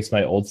to erase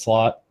my old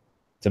slot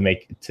to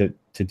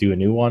do a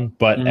new one.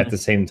 But at the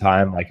same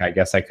time, like I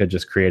guess I could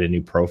just create a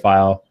new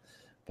profile,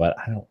 but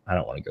I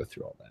don't want to go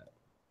through all that.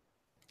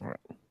 All right.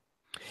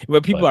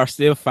 But people are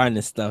still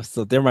finding stuff,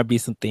 so there might be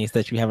some things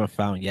that you haven't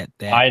found yet.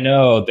 I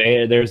know.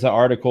 There's an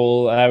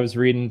article I was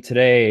reading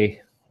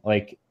today,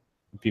 like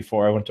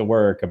before I went to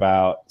work,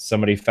 about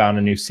somebody found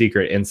a new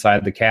secret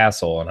inside the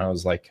castle, and I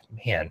was like,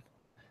 man,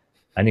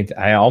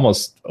 I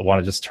almost want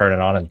to just turn it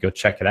on and go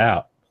check it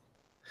out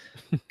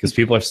because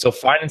people are still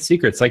finding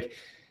secrets. Like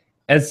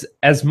as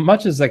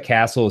much as the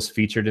castle is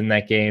featured in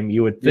that game,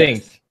 you would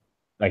think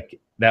like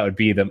that would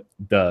be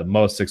the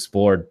most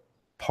explored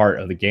part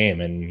of the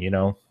game, and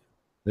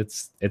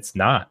it's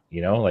not,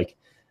 like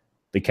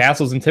the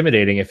castle's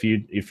intimidating if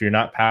you're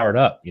not powered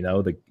up.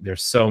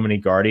 There's so many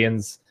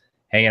guardians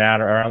hanging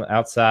out around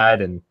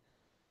outside, and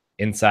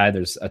inside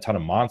there's a ton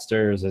of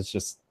monsters. It's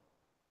just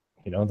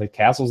the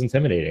castle's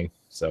intimidating.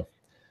 So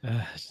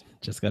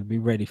just gotta be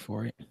ready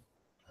for it.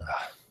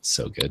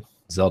 So good.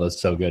 Zelda's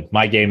so good.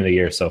 My game of the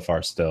year so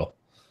far still.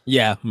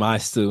 Yeah,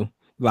 mine too.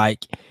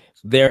 Like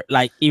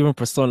even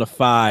Persona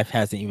 5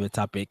 hasn't even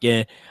topped it.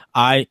 And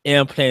I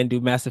am planning to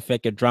do Mass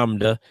Effect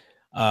Andromeda.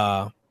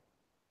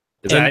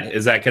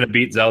 Is that gonna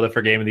beat Zelda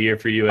for game of the year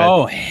for you, Ed?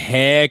 Oh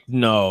heck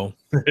no.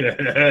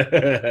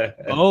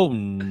 Oh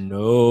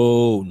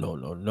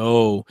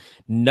no.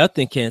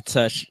 Nothing can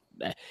touch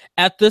that.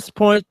 At this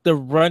point, the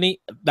running,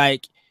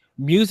 like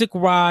music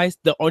wise,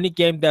 the only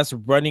game that's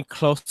running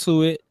close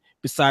to it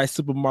besides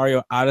Super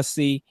Mario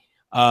Odyssey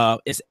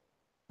is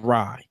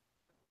Rhyme.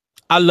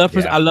 I love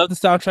Yeah. the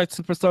soundtrack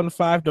to Persona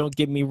 5, don't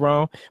get me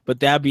wrong, but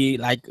that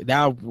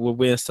will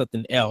win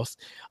something else.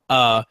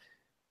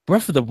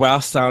 Breath of the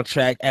Wild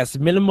soundtrack, as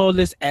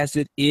minimalist as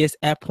it is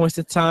at points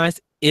in times,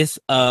 it's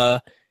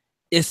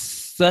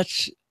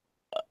such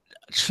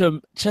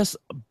just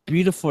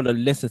beautiful to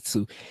listen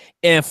to.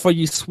 And for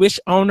you Switch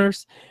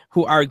owners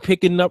who are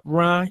picking up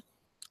Rhyme,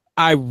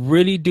 I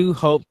really do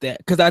hope that,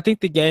 because I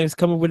think the game is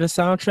coming with a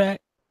soundtrack.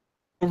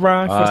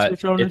 Rhyme for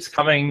Switch owners. It's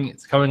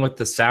coming with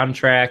the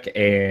soundtrack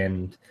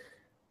and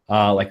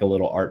like a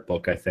little art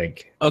book, I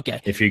think.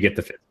 Okay. If you get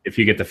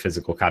the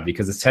physical copy,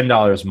 because it's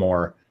 $10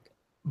 more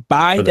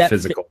buy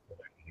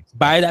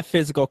that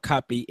physical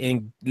copy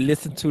and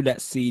listen to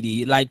that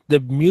CD. Like the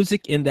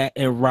music in that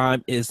and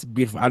Rhyme is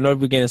beautiful. I know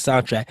we're getting a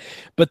soundtrack,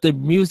 but the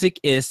music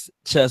is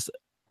just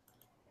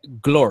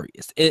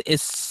glorious.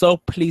 It's so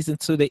pleasing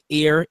to the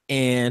ear,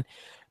 and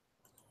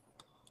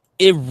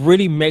it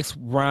really makes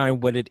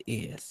Rhyme what it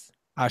is,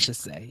 I should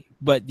say.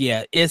 But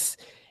yeah, it's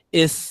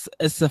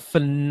a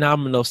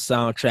phenomenal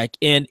soundtrack.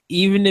 And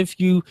even if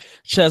you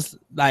just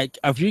like,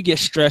 if you get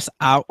stressed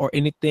out or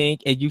anything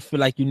and you feel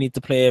like you need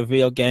to play a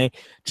video game,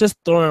 just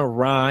throw in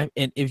Rhyme,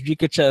 and if you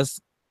could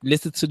just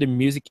listen to the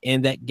music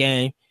in that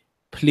game,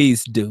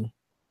 please do.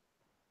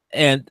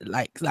 And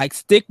like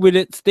stick with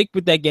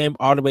that game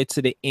all the way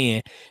to the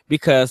end,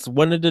 because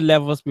one of the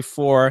levels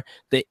before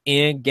the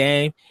end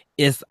game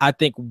is, I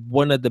think,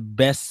 one of the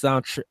best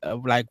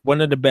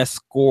one of the best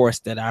scores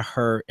that I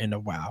heard in a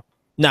while.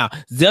 Now,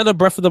 Zelda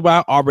Breath of the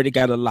Wild already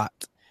got a lot.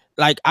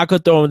 Like I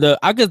could throw on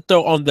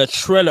the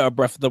trailer of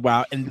Breath of the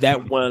Wild, and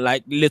that one,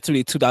 like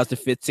literally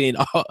 2015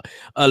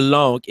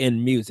 alone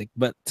in music.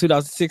 But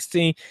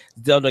 2016,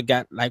 Zelda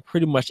got like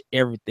pretty much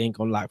everything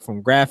on lock,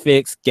 from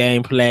graphics,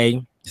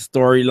 gameplay,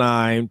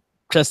 storyline,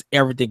 just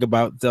everything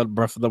about Zelda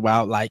Breath of the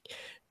Wild. Like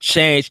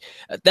changed.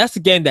 That's a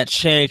game that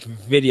changed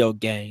video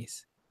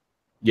games.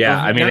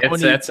 Yeah, I mean,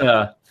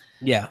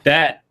 yeah.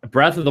 That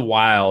Breath of the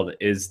Wild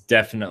is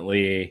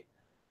definitely,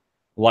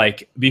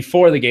 like,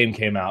 before the game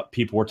came out,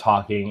 people were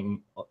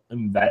talking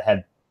that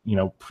had,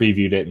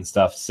 previewed it and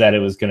stuff, said it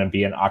was going to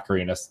be an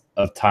Ocarina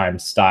of Time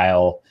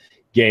style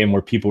game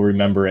where people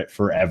remember it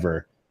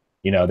forever.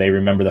 They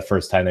remember the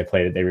first time they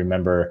played it. They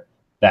remember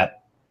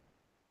that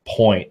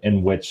point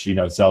in which,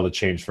 Zelda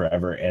changed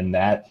forever. And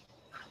that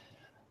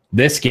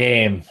this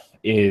game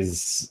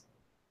is,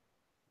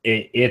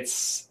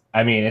 it's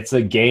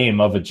a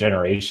game of a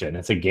generation.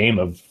 It's a game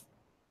of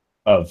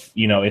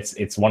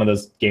it's one of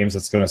those games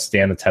that's going to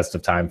stand the test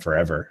of time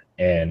forever.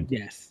 And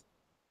yes,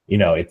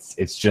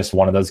 it's just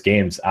one of those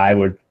games. I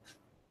would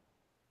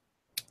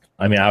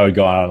go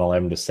out on a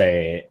limb to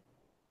say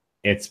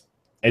it's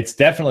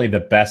definitely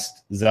the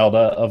best Zelda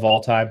of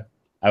all time,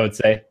 I would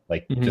say,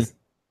 like, just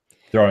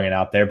throwing it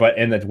out there. But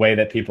in the way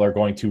that people are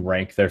going to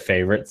rank their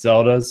favorite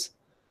Zeldas,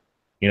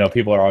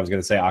 people are always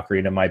going to say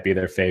Ocarina might be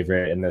their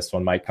favorite, and this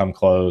one might come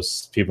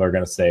close. People are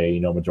going to say,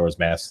 Majora's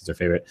Mask is their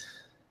favorite.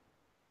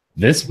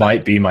 This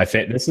might be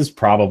this is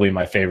probably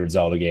my favorite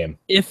Zelda game.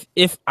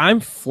 If I'm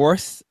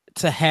forced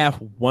to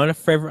have one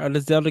favorite of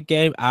the Zelda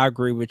game, I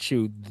agree with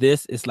you.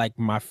 This is like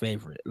my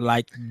favorite.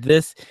 Like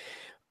this,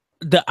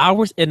 the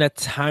hours and the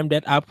time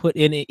that I put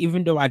in it,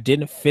 even though I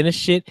didn't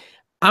finish it,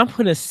 I'm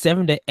putting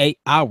 7 to 8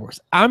 hours.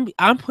 I'm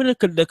putting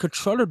the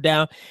controller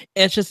down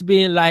and just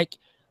being like,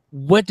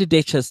 what did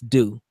they just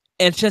do?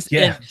 And just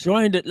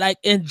enjoying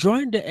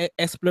the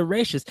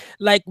explorations.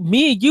 Like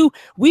me and you,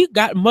 we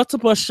got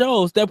multiple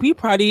shows that we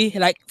probably,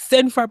 like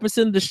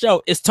 75% of the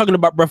show is talking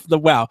about Breath of the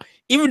Wild,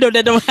 even though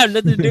they don't have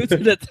nothing to do to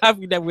the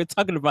topic that we're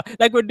talking about,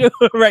 like we're doing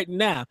right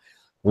now.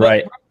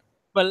 Right.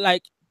 But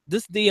like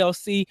this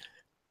DLC,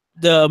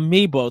 the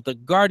amiibo, the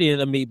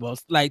Guardian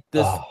amiibos, like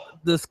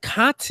this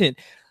content,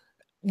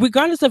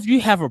 regardless if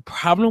you have a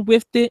problem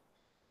with it,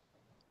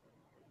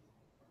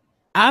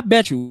 I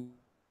bet you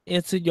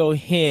into your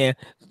hand,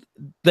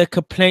 the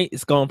complaint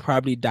is gonna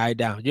probably die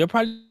down.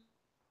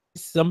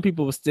 Some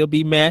people will still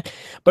be mad,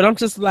 but I'm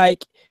just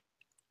like,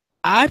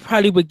 I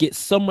probably would get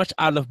so much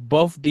out of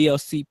both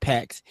DLC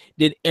packs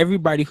than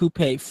everybody who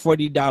paid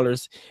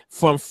 $40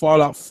 from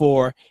Fallout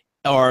 4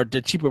 or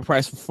the cheaper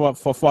price for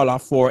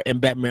Fallout 4 and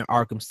Batman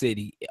Arkham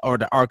City or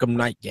the Arkham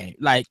Knight game.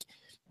 Like,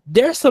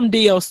 there's some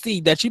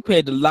DLC that you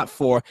paid a lot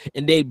for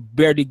and they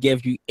barely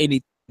gave you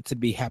anything to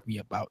be happy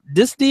about.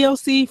 This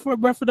DLC for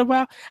Breath of the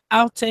Wild,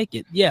 I'll take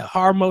it. Yeah,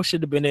 hard mode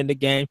should have been in the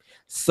game.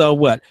 So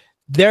what?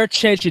 They're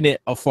changing it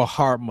for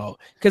hard mode.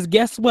 Because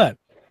guess what?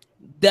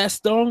 That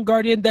Stone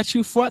Guardian that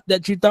you fought,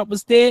 that you thought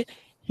was dead,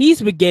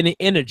 he's been getting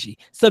energy.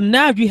 So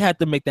now you have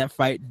to make that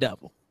fight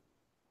double.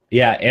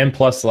 Yeah, and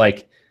plus,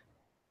 like,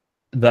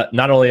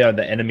 not only are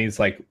the enemies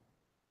like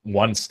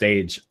one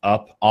stage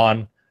up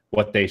on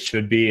what they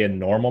should be in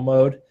normal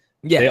mode,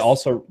 they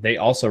also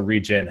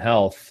regen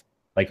health.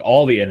 Like,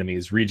 all the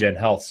enemies regen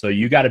health, so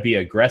you got to be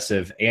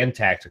aggressive and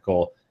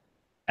tactical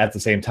at the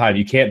same time.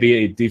 You can't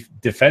be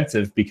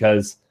defensive,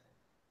 because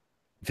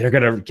they're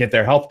gonna get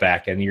their health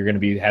back, and you're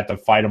gonna have to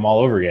fight them all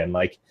over again.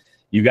 Like,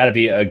 you got to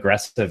be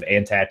aggressive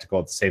and tactical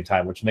at the same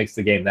time, which makes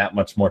the game that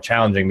much more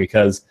challenging.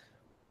 Because,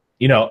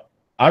 you know,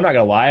 I'm not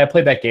gonna lie, I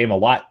played that game a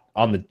lot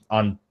on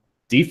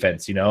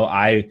defense. You know,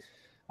 I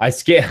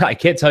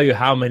can't tell you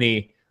how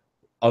many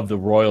of the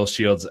royal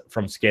shields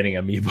from scanning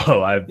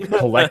amiibo I've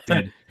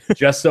collected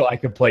just so I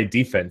could play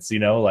defense. You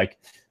know, like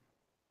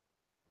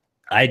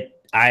I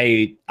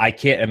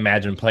can't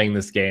imagine playing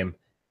this game,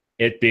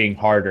 it being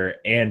harder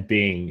and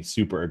being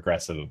super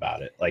aggressive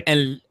about it. Like,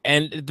 and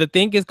the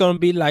thing is going to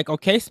be like,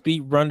 okay,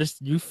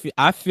 speedrunners,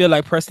 I feel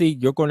like personally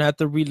you're going to have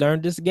to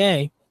relearn this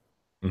game.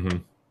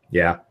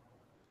 Yeah.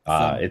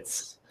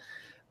 It's,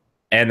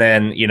 and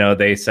then, you know,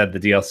 they said the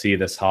DLC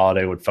this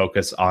holiday would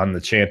focus on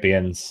the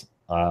champions.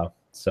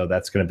 So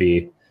that's going to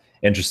be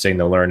interesting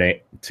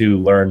to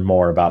learn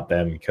more about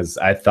them, because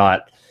I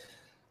thought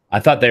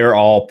they were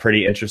all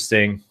pretty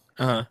interesting.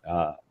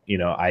 You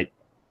know,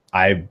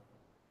 I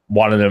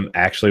wanted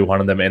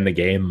them in the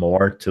game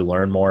more to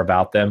learn more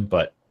about them,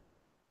 but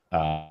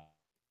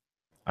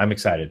I'm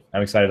excited.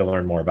 I'm excited to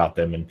learn more about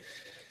them and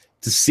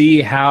to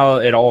see how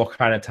it all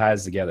kind of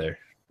ties together.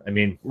 I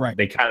mean,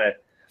 they kind of,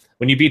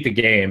 when you beat the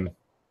game,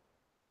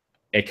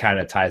 it kind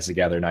of ties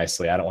together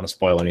nicely. I don't want to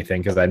spoil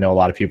anything because I know a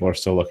lot of people are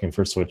still looking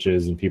for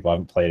Switches and people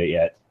haven't played it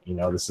yet. You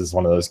know, this is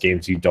one of those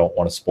games you don't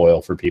want to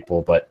spoil for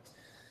people, but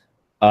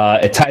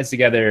it ties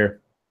together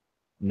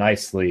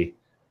nicely,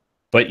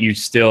 but you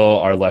still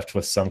are left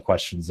with some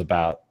questions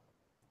about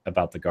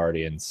the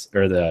Guardians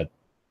or the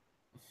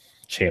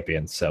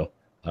champions. So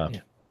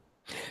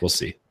we'll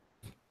see.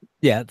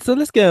 Yeah, so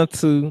let's get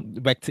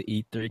back to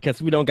E3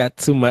 because we don't got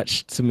too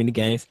many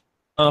games.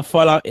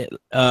 Fire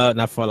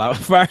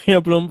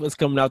Emblem is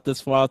coming out this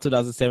fall,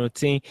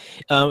 2017.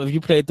 If you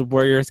played the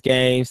Warriors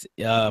games,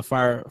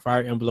 Fire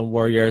Emblem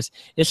Warriors,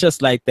 it's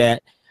just like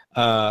that.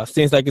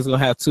 Seems like it's gonna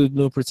have 2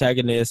 new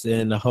protagonists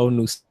and a whole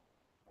new.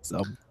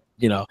 So,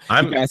 you know,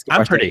 I'm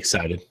pretty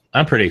excited.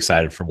 I'm pretty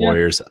excited for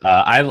Warriors.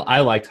 I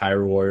liked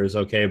Hyrule Warriors,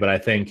 okay, but I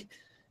think,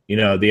 you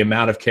know, the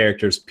amount of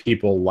characters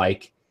people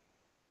like.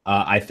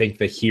 I think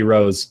the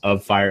heroes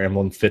of Fire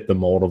Emblem fit the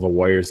mold of a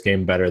Warriors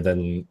game better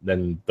than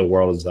the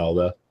world of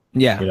Zelda.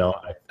 Yeah, you know,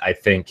 I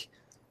think,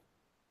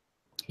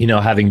 you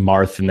know, having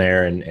Marth in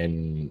there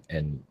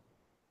and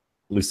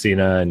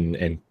Lucina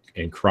and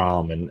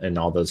Chrom and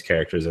all those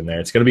characters in there,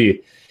 it's gonna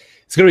be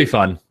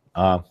fun.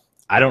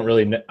 I don't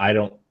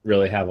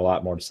really have a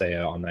lot more to say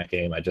on that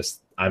game.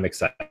 I'm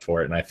excited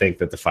for it, and I think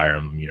that the Fire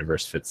Emblem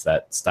universe fits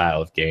that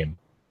style of game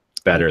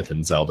better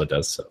than Zelda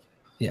does. So.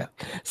 Yeah.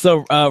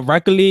 So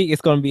Rocket League is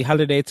going to be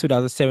holiday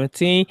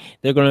 2017.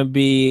 They're going to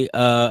be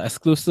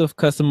exclusive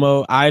custom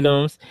mode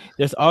items.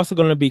 There's also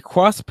going to be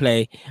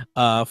crossplay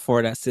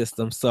for that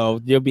system.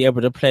 So you'll be able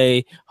to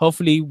play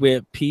hopefully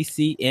with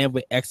PC and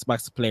with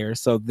Xbox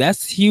players. So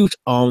that's huge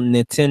on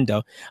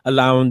Nintendo,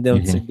 allowing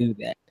them to do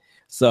that.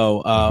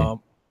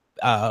 So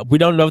we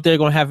don't know if they're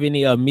going to have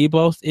any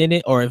amiibos in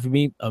it or if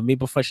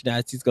amiibo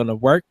functionality is going to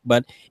work.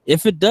 But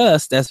if it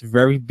does, that's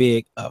very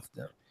big of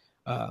them.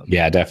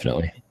 Yeah,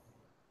 definitely.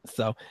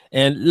 So,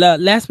 and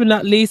last but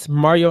not least,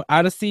 Mario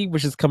Odyssey,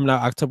 which is coming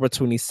out October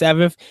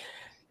 27th.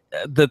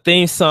 The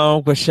theme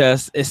song, which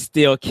is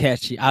still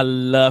catchy. I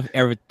love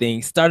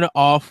everything. Starting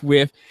off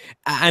with,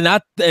 and I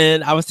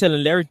was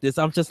telling Larry this.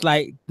 I'm just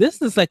like,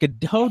 this is like a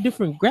whole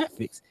different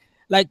graphics.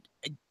 Like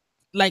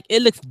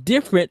it looks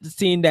different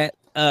seeing that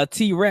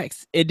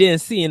T-Rex. It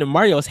didn't see in the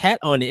Mario's hat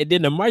on it. It did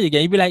in the Mario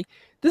game. You'd be like,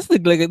 this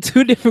looks like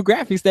 2 different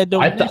graphics that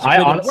don't.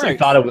 I honestly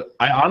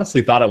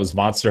thought it was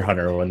Monster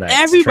Hunter when that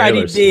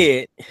everybody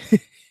did.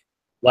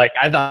 Like,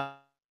 I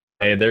thought,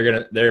 hey,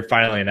 they're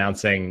finally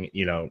announcing,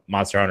 you know,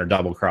 Monster Hunter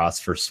Double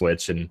Cross for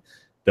Switch, and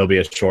there'll be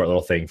a short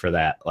little thing for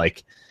that.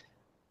 Like,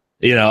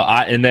 you know,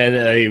 and then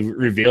they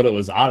revealed it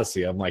was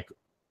Odyssey. I'm like,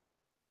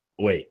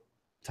 wait,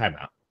 time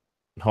out.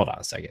 Hold on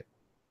a second.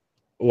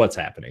 What's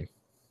happening?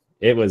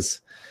 It was,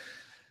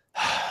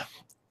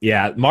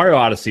 yeah, Mario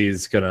Odyssey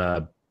is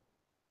gonna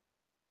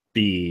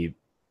be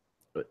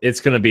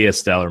a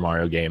stellar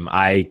Mario game.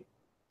 I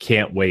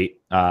can't wait.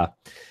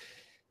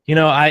 You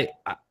know,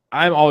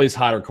 I'm always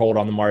hot or cold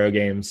on the Mario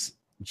games.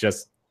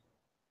 Just,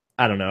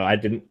 I don't know.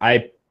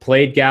 I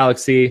played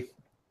Galaxy.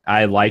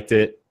 I liked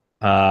it.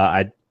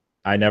 I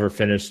never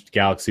finished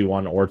Galaxy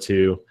 1 or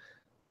 2.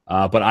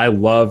 But I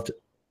loved,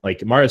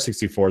 like, Mario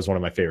 64 is one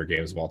of my favorite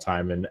games of all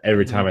time. And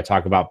every time I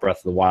talk about Breath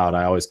of the Wild,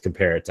 I always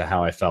compare it to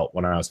how I felt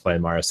when I was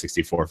playing Mario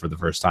 64 for the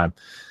first time.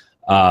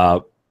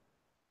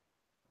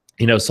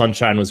 You know,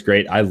 Sunshine was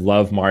great. I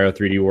love Mario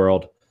 3D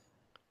World,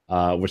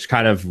 which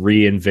kind of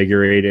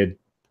reinvigorated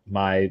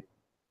my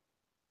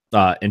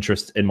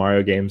interest in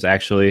Mario games,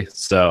 actually.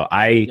 So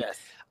I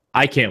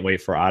can't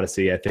wait for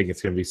Odyssey. I think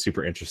it's going to be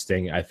super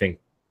interesting. I think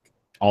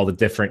all the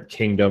different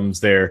kingdoms,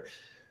 they're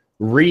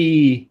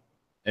you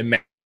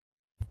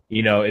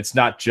know, it's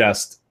not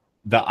just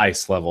the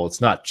ice level.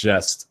 It's not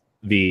just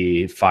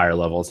the fire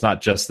level. It's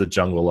not just the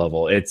jungle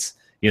level. It's,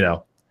 you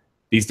know,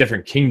 these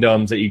different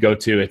kingdoms that you go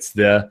to. It's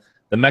the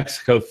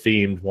Mexico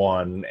themed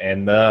one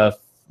and the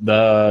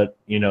the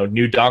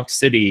New Donk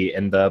City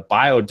and the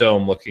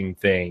biodome looking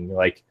thing.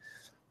 Like,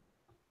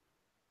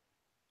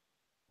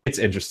 it's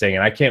interesting,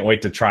 and I can't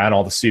wait to try on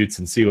all the suits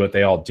and see what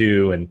they all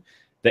do. And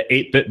the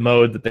 8-bit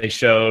mode that they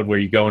showed, where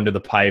you go into the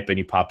pipe and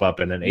you pop up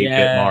in an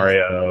 8-bit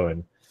Mario,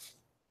 and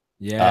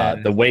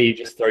the way you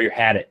just throw your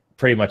hat at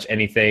pretty much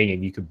anything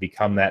and you could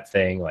become that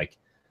thing. Like,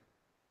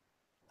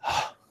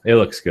 it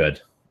looks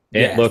good.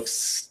 It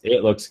looks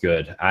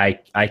good. I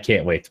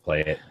can't wait to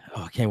play it.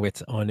 Oh, I can't wait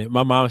to own it.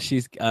 My mom,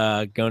 she's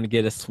going to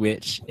get a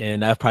Switch,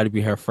 and that'll probably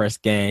be her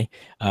first game.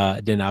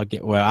 Then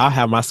I'll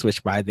have my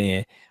Switch by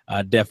then.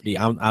 Definitely.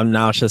 I'm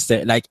now just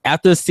saying, like,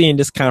 after seeing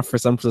this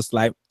conference, I'm just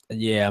like,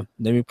 yeah,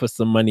 let me put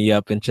some money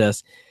up and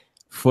just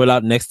full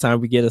out next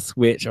time we get a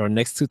Switch, or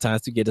next 2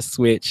 times we get a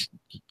Switch.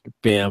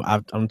 Bam,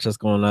 I'm just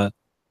gonna,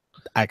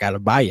 I gotta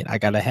buy it. I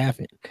gotta have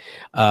it.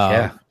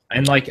 Yeah.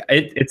 And like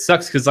it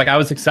sucks because like I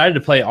was excited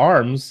to play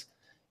ARMS,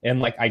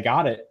 and like I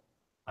got it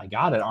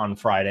on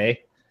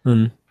Friday.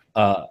 And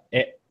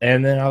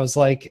then I was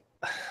like,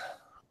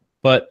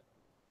 but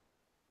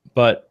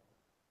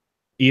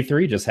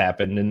E3 just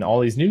happened and all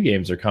these new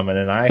games are coming,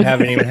 and I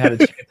haven't even had a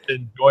chance to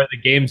enjoy the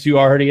games you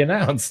already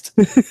announced.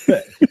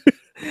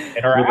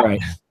 And are out.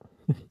 Right.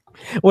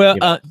 Well,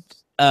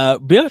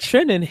 Bill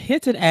Trinen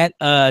hinted at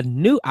a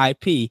new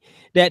IP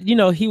that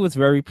he was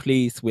very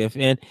pleased with,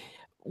 and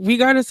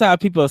regardless of how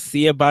people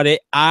see about it,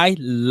 I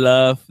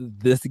love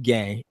this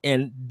game,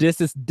 and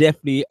this is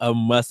definitely a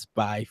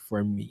must-buy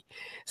for me.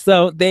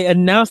 So they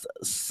announced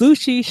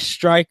Sushi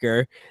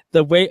Striker: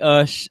 The Way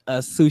of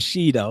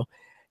Sushido,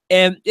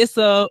 and it's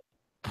a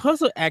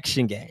puzzle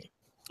action game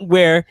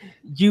where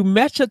you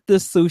match up the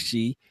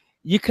sushi,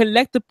 you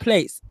collect the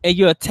plates, and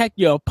you attack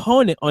your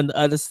opponent on the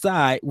other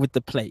side with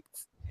the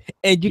plates,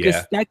 and you can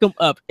stack them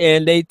up,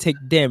 and they take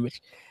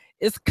damage.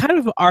 It's kind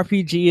of an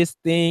RPG-ish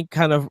thing,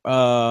 kind of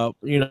by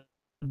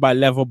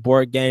level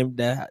board game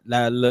that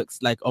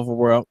looks like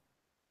Overworld.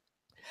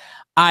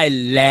 I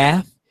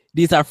laugh.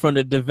 These are from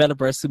the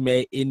developers who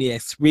made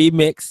NEX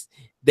Remix.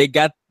 They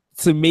got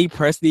to me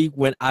personally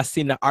when I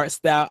seen the art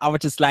style. I was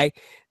just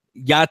like,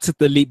 y'all took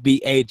the leap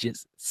be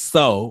ages.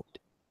 So,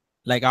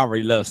 like, I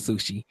already love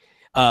sushi.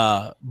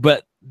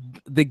 But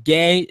the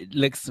game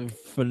looks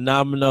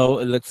phenomenal.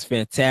 It looks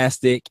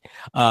fantastic.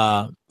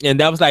 And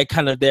that was like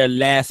kind of their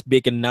last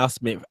big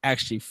announcement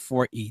actually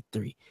for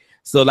E3.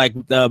 So like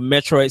the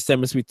Metroid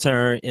Samus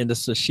Return and the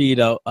Sushi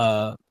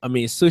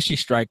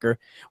Striker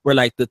were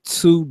like the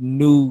 2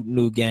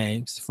 new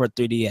games for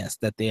 3DS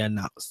that they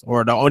announced,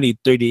 or the only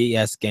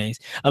 3DS games.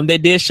 They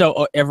did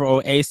show Ever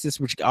Oasis,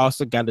 which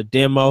also got a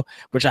demo,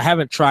 which I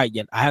haven't tried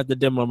yet. I have the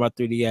demo on my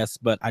 3DS,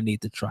 but I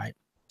need to try it.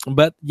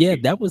 But yeah,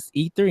 that was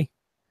E3.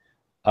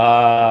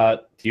 Do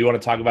you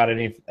want to talk about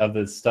any of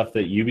the stuff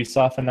that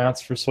Ubisoft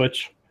announced for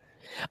Switch?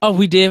 Oh,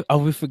 we did. Oh,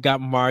 we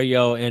forgot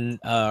Mario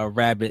and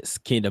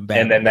Rabbids Kingdom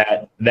Battle. And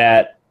then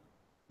that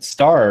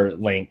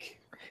Starlink,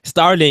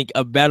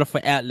 A Battle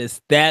for Atlas.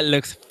 That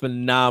looks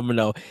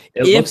phenomenal.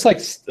 It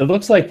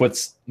looks like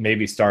what's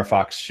maybe Star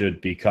Fox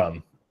should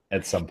become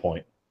at some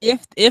point.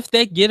 If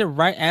they get it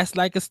right as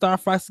like a Star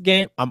Fox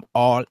game, I'm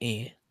all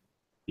in.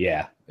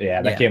 Yeah,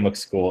 that game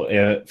looks cool.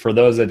 For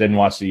those that didn't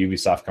watch the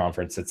Ubisoft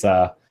conference, it's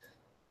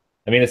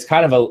it's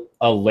kind of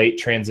a late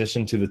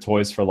transition to the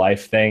Toys for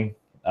Life thing.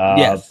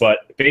 But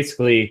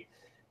basically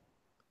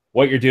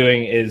what you're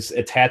doing is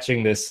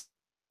attaching this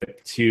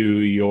to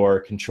your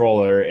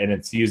controller, and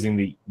it's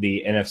using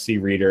the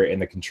NFC reader in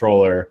the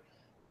controller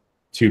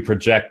to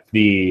project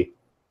the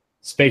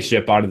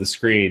spaceship onto the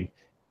screen.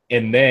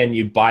 And then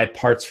you buy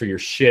parts for your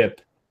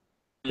ship.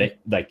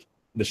 Like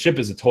the ship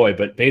is a toy,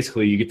 but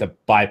basically you get to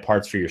buy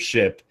parts for your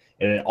ship,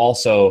 and it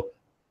also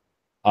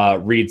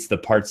reads the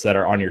parts that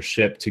are on your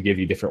ship to give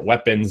you different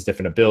weapons,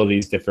 different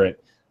abilities, different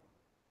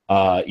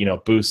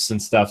boosts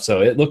and stuff.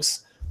 So it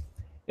looks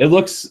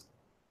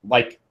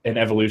like an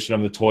evolution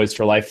of the Toys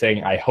for Life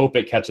thing. I hope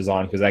it catches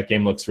on because that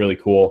game looks really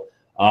cool.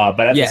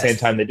 But at the same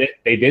time,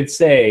 they did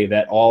say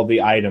that all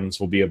the items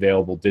will be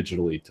available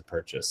digitally to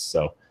purchase.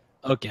 So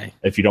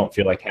if you don't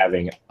feel like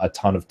having a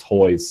ton of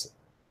toys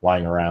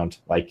lying around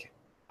like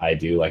I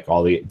do, like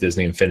all the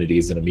Disney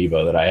Infinities and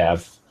Amiibo that I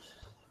have,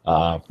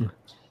 I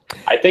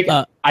think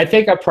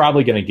I'm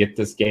probably going to get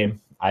this game.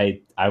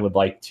 I would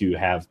like to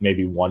have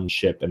maybe one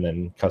ship and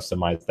then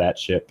customize that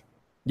ship.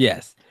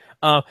 Yes.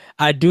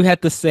 I do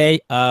have to say,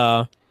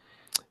 the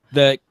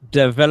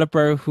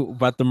developer who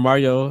bought the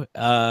Mario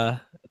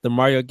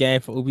game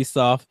for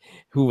Ubisoft,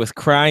 who was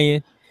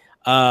crying.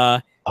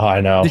 I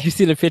know. Did you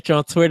see the picture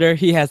on Twitter?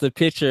 He has a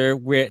picture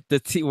where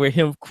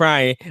him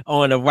crying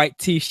on a white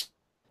T-shirt.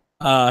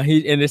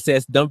 And it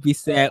says, "Don't be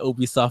sad,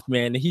 Ubisoft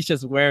man." And he's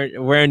just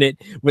wearing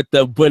it with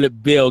the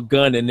Bullet Bill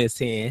gun in his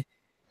hand.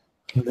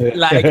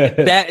 Like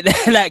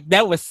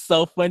that was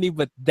so funny,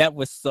 but that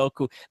was so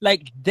cool.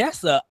 Like,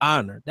 that's an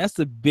honor. That's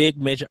a big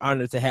major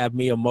honor to have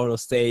Miyamoto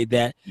say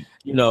that,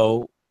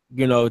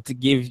 to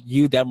give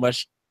you that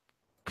much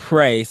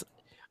praise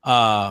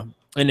and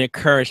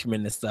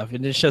encouragement and stuff.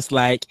 And it's just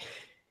like,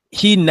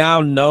 he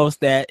now knows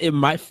that it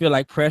might feel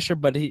like pressure,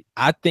 but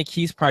I think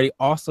he's probably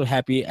also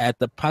happy at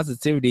the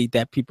positivity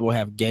that people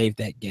have gave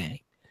that game.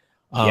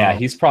 Yeah,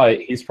 he's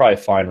probably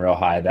flying real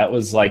high. That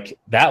was like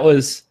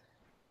besides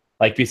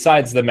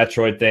the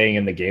Metroid thing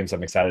and the games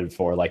I'm excited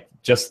for, like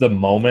just the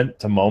moment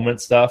to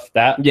moment stuff.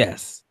 That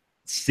yes,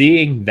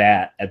 seeing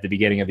that at the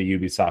beginning of the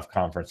Ubisoft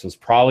conference was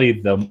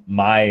probably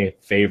my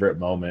favorite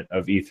moment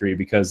of E3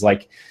 because,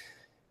 like,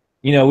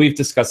 you know, we've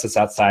discussed this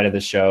outside of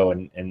the show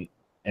and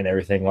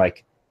everything.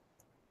 Like,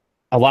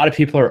 a lot of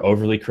people are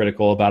overly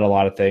critical about a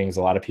lot of things.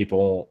 A lot of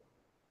people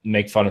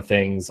make fun of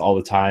things all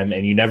the time,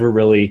 and you never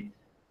really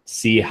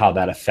see how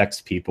that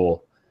affects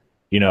people.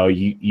 You know,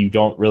 you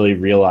don't really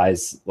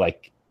realize,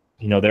 like,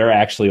 you know, there are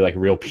actually like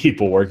real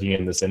people working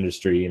in this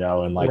industry, you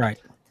know, and like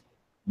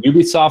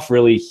Ubisoft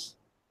really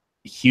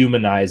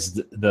humanized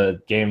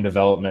the game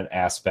development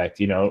aspect,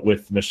 you know,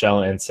 with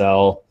Michelle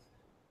Ancel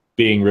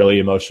being really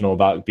emotional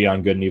about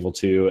Beyond Good and Evil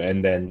 2,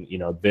 and then, you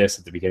know, this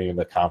at the beginning of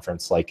the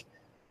conference. Like,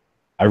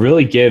 I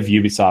really give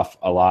Ubisoft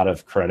a lot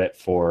of credit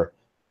for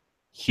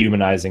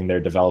humanizing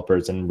their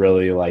developers and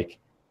really, like,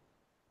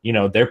 you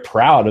know, they're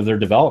proud of their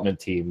development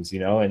teams, you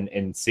know,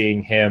 and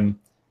seeing him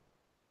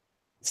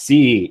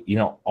see, you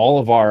know, all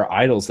of our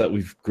idols that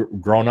we've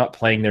grown up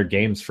playing their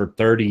games for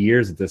 30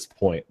 years at this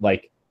point,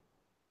 like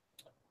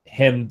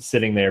him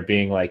sitting there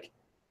being like,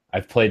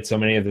 I've played so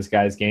many of this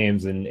guy's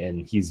games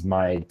and he's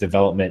my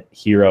development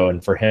hero.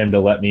 And for him to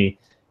let me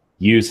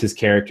use his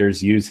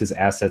characters, use his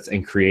assets,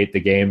 and create the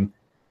game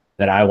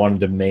that I wanted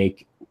to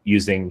make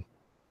using,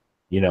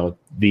 you know,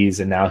 these,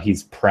 and now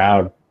he's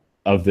proud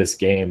of this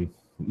game.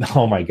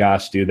 Oh my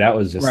gosh, dude, that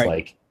was just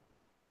like,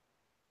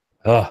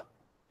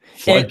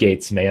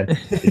 floodgates, man.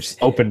 It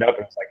just opened up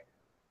and it's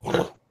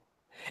like,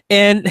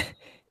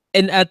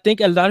 and I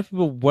think a lot of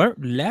people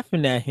weren't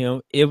laughing at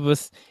him. It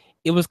was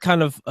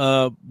kind of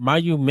a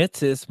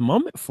monumentous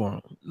moment for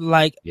him.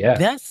 Like,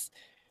 that's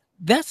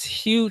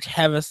huge,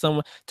 having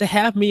someone to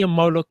have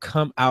Miyamoto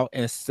come out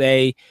and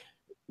say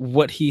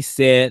what he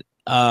said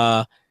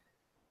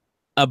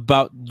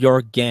about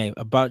your game,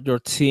 about your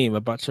team,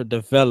 about your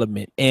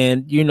development.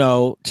 And, you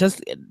know,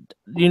 just,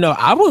 you know,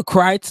 I would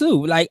cry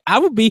too. Like, I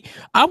would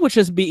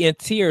just be in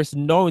tears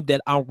knowing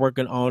that I'm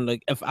working on,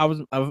 like, if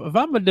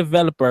I'm a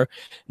developer,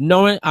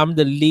 knowing I'm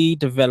the lead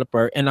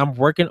developer and I'm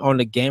working on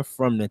the game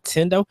from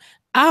Nintendo,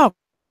 I'll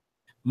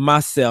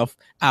myself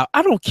out.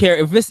 I don't care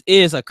if this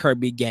is a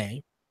Kirby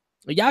game.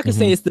 Y'all can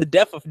say it's the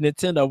death of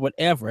Nintendo,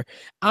 whatever.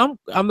 I'm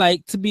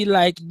like, to be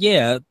like,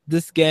 yeah,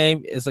 this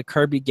game is a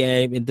Kirby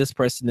game and this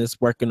person is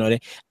working on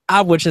it.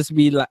 I would just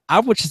be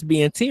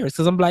in tears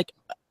because I'm like,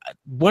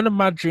 one of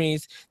my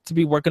dreams to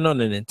be working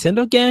on a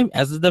Nintendo game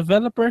as a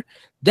developer.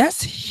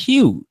 That's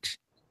huge.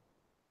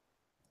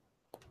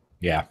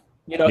 Yeah.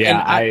 You know, yeah,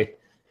 and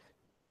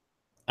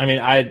I mean,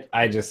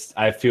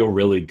 I feel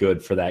really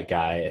good for that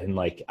guy. And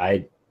like,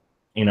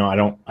 you know, I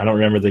don't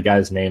remember the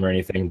guy's name or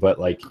anything, but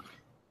like,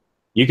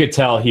 you could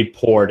tell he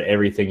poured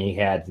everything he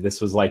had.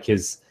 This was like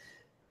his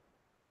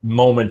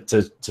moment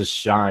to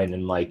shine,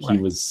 and like he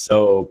was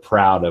so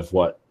proud of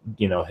what,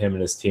 you know, him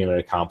and his team had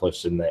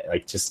accomplished. And that,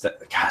 like, just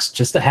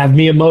to have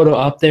Miyamoto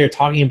up there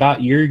talking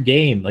about your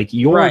game, like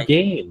your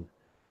game.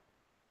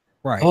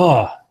 Right.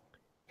 Oh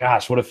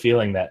gosh, what a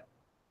feeling that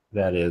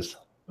is.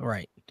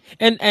 Right.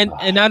 And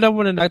I don't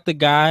want to knock the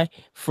guy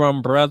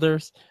from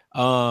Brothers,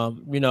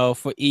 you know,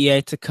 for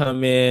EA to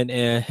come in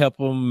and help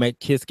him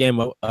make his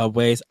game a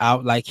ways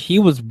out. Like, he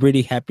was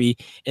really happy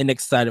and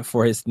excited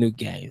for his new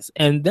games,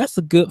 and that's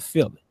a good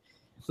feeling.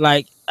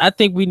 Like, I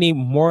think we need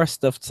more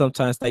stuff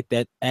sometimes like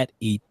that at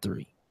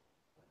E3,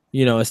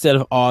 you know, instead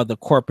of all the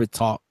corporate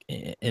talk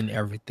and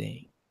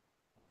everything.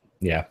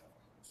 Yeah.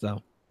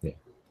 So yeah.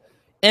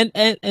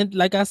 And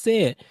like I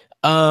said,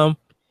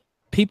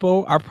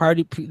 people are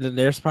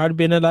there's probably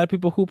been a lot of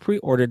people who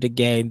pre-ordered the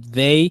game.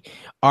 They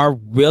are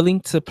willing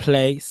to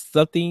play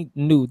something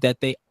new that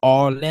they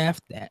all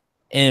laughed at,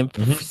 and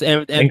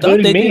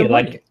including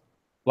me.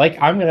 Like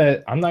I'm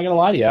not gonna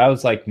lie to you. I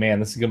was like,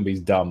 man, this is gonna be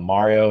dumb.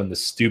 Mario and the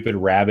stupid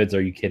rabbits.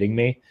 Are you kidding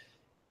me?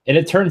 And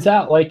it turns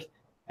out, like,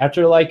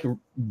 after like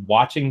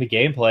watching the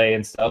gameplay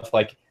and stuff,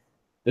 like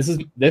this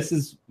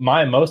is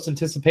my most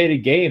anticipated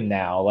game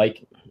now.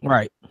 Like,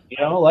 you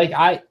know,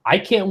 like I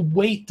can't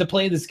wait to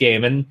play this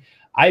game. And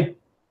I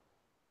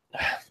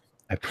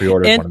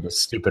pre-ordered one of the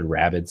stupid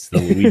rabbits, the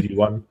Luigi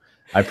one.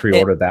 I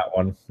pre-ordered that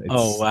one.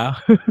 Oh wow.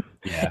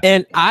 Yeah.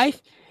 And I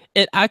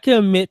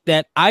can admit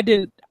that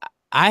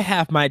I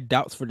have my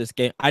doubts for this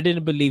game. I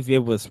didn't believe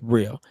it was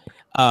real.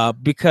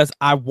 Because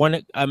I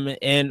wanted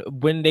and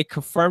when they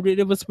confirmed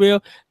it was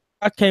real,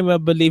 I became a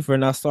believer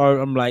and I saw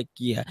it. I'm like,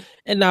 yeah.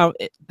 And now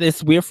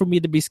it's weird for me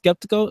to be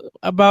skeptical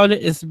about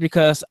it. It's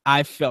because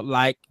I felt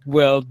like,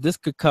 well, this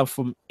could come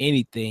from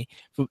anything,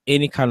 from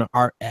any kind of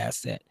art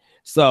asset.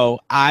 So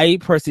I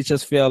personally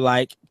just feel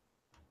like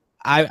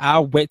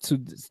I'll wait to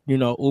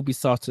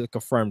Ubisoft to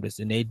confirm this,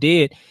 and they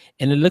did,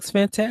 and it looks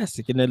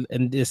fantastic, and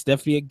it's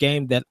definitely a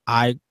game that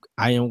I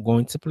am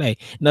going to play.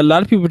 And a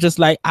lot of people just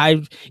like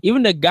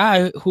even the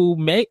guy who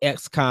made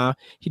XCOM,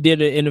 he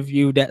did an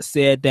interview that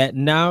said that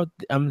now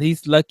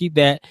he's lucky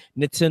that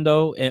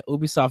Nintendo and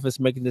Ubisoft is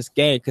making this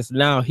game because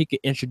now he can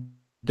introduce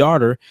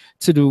daughter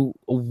to do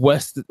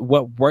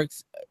what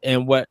works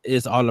and what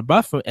is all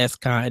about from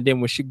XCOM, and then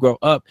when she grow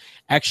up,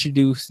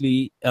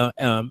 actually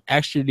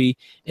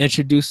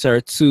introduce her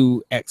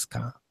to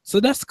XCOM. So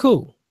that's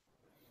cool.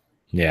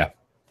 Yeah,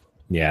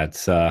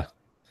 it's I'm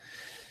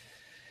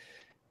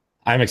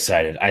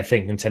excited. I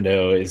think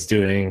Nintendo is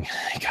doing,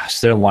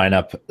 their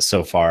lineup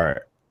so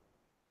far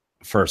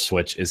for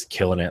Switch is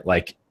killing it.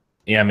 Like,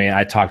 yeah, I mean,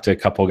 I talked to a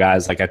couple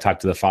guys, like I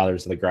talked to the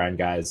Fathers of the Grind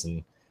guys,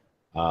 and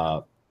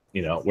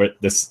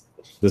this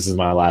is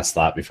my last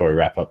thought before we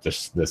wrap up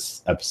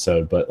this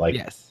episode. But like,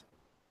 yes,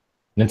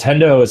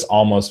 Nintendo is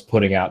almost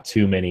putting out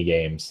too many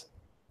games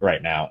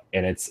right now,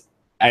 and it's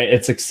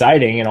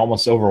exciting and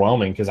almost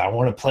overwhelming because I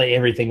want to play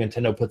everything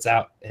Nintendo puts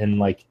out. And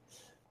like,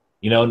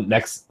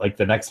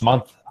 the next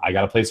month I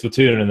gotta play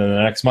Splatoon, and then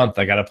the next month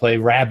I gotta play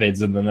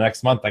Rabbids, and then the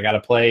next month I gotta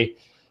play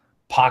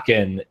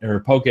Pokken,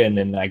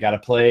 and I gotta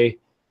play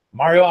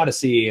Mario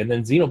Odyssey, and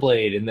then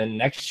Xenoblade, and then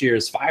next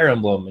year's Fire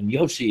Emblem and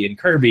Yoshi and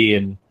Kirby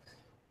and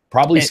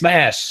probably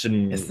Smash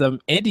and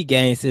some indie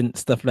games and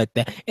stuff like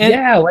that. And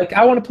yeah, like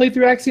I want to play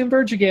through Axiom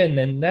Verge again,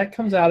 and that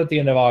comes out at the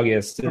end of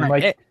August. And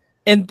right.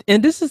 And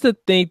this is the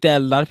thing that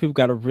a lot of people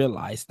got to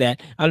realize,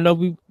 that I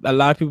know a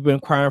lot of people been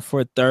crying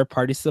for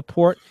third-party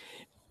support,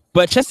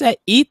 but just at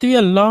E3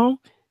 alone,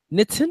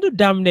 Nintendo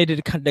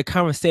dominated the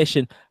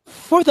conversation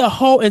for the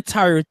whole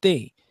entire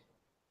thing.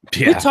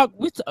 Yeah.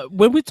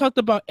 When we talked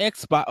about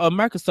Xbox or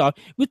Microsoft,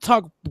 we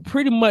talked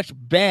pretty much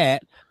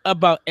bad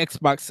about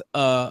Xbox.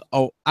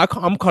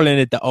 I'm calling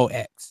it the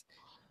OX.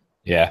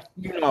 Yeah.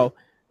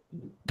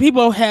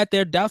 People had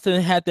their doubts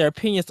and had their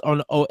opinions on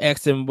the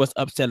OX and was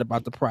upset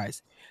about the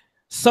price.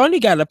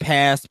 Sony got a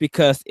pass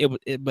because it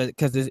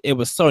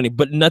was Sony,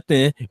 but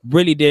nothing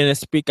really didn't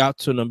speak out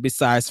to them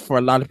besides, for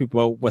a lot of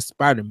people, was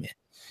Spider-Man.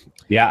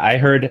 Yeah, I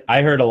heard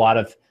a lot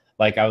of,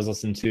 like, I was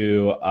listening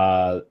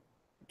to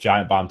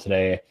Giant Bomb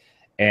today,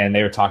 and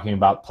they were talking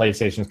about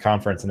PlayStation's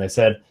conference, and they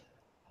said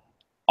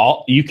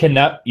you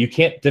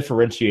can't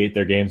differentiate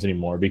their games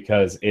anymore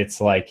because it's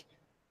like,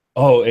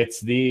 oh, it's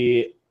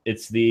the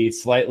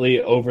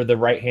slightly over the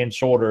right hand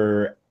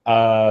shoulder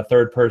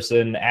third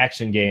person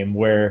action game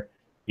where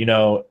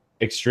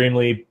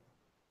extremely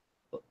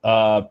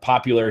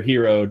popular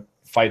hero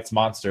fights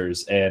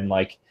monsters, and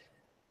like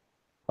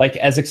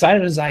as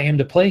excited as I am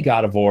to play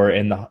God of War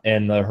and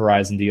the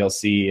Horizon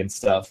DLC and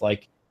stuff,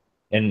 like,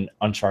 and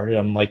Uncharted,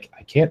 I'm like,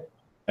 I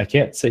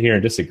can't sit here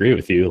and disagree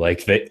with you.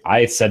 Like,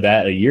 I said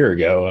that a year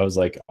ago. I was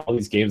like, all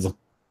these games look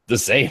the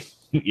same,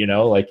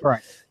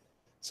 right.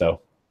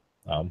 So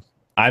I'm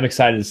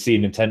excited to see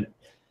Nintendo.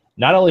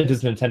 Not only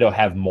does Nintendo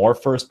have more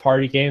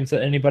first-party games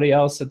than anybody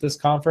else at this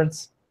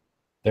conference,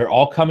 they're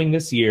all coming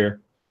this year,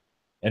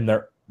 and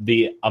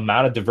the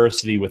amount of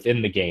diversity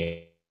within the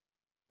game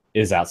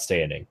is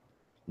outstanding.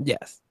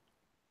 Yes.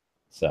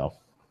 So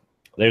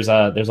there's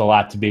a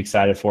lot to be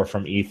excited for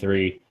from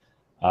E3.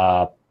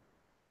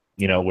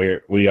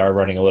 We are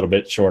running a little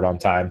bit short on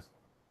time.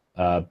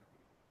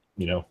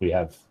 We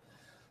have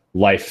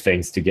life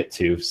things to get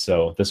to.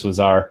 So this was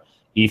our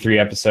E3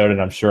 episode,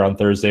 and I'm sure on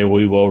Thursday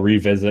we will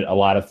revisit a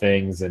lot of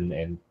things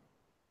and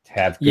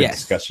have good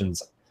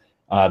discussions,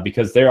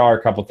 because there are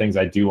a couple things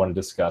I do want to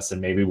discuss, and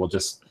maybe we'll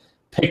just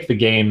pick the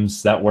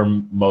games that we're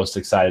most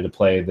excited to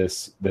play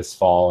this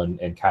fall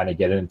and kind of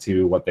get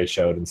into what they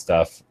showed and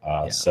stuff.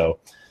 So,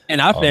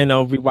 and I plan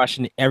on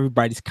rewatching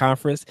everybody's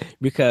conference,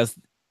 because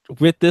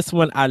with this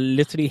one, I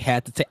literally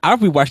had to take. I've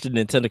rewatched the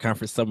Nintendo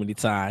conference so many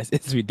times;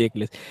 it's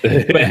ridiculous.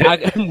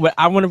 But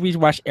I want to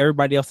rewatch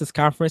everybody else's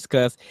conference,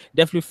 because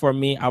definitely for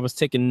me, I was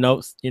taking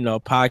notes,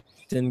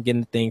 podcasting,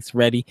 getting things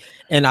ready,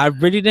 and I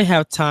really didn't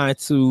have time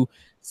to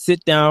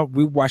sit down,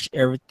 rewatch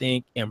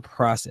everything, and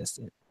process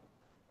it.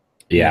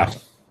 Yeah,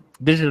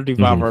 Digital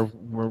Devolver.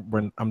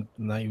 When I'm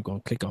not even gonna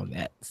click on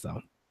that.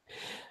 So,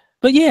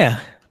 but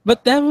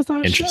that was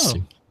our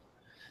interesting.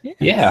 Show.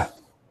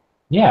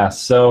 Yeah.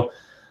 So.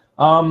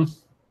 I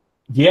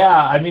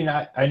mean,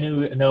 I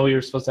know we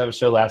were supposed to have a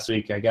show last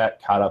week. I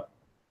got caught up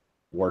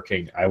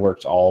working. I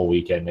worked all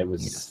weekend. It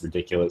was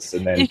ridiculous.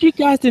 And then, if you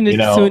guys didn't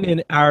tune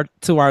in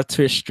to our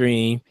Twitch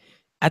stream,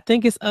 I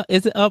think is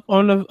it up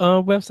on the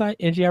website,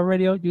 NGR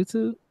Radio,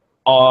 YouTube?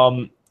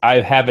 I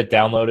have it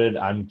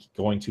downloaded. I'm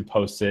going to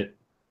post it.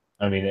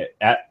 I mean,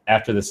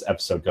 after this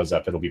episode goes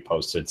up, it'll be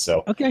posted.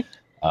 So okay.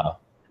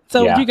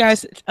 So you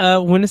guys,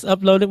 when it's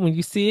uploaded, when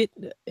you see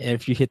it,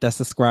 if you hit that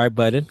subscribe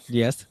button,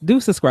 yes,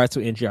 do subscribe to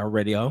NGR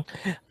Radio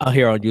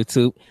here on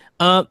YouTube.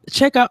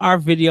 Check out our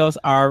videos,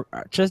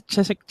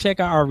 check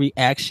out our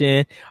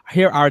reaction,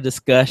 hear our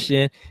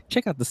discussion,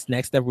 check out the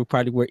snacks that we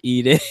probably were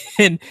eating,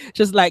 and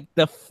just like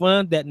the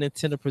fun that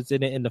Nintendo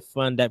presented and the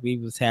fun that we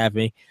was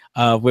having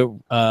with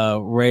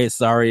Ray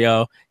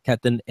Sario,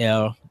 Captain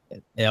L,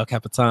 El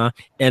Capitan,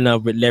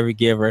 and with Larry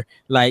Giver.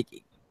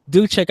 Like,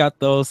 do check out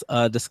those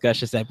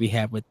discussions that we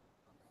have with.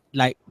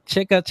 Like,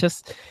 check out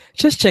just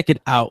check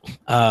it out.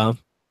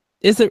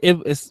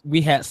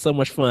 We had so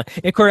much fun.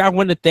 And Corey, I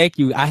want to thank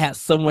you. I had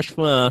so much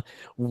fun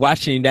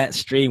watching that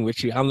stream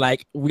with you. I'm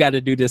like, we got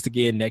to do this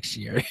again next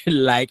year.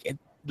 like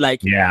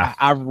yeah,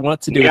 I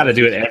want to do. We got to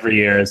do it every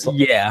year.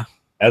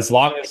 As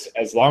long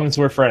as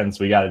we're friends,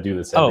 we got to do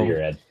this every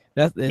year,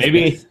 Ed.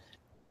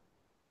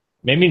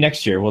 Maybe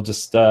next year we'll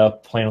just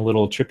plan a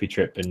little trippy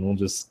trip, and we'll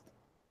just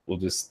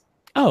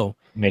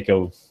make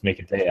a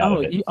day out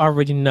of it. You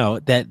already know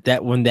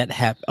that when that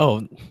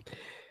happens.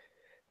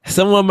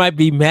 Someone might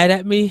be mad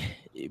at me,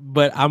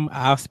 but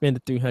I'll spend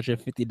the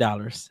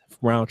 $350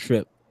 round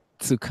trip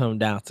to come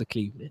down to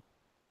Cleveland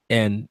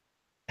and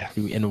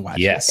watch.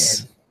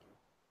 Yes.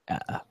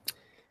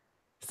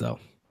 So,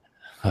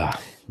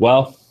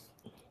 well,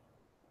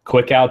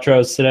 quick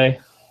outros today.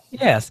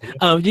 Yes.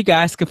 You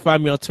guys can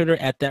find me on Twitter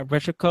at that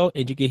retro code,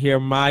 and you can hear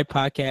my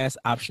podcast,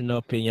 Optional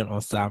Opinion,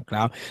 on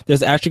SoundCloud.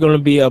 There's actually going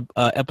to be a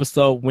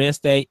episode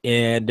Wednesday,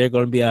 and there's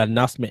going to be an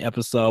announcement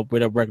episode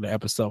with a regular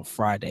episode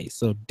Friday.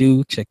 So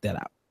do check that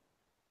out.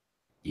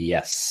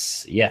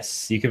 Yes.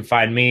 You can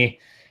find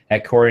me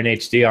at Corey in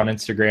HD on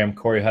Instagram,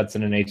 Corey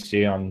Hudson in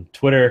HD on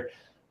Twitter.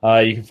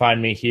 You can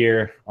find me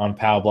here on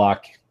Pow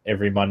Block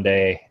every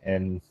Monday,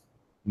 and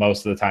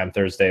most of the time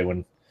Thursday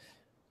when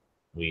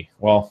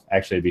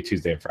actually it'd be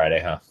Tuesday and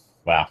Friday, huh?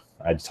 Wow,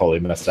 I totally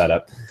messed that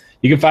up.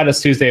 You can find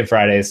us Tuesday and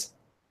Fridays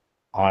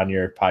on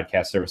your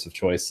podcast service of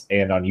choice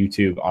and on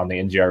YouTube on the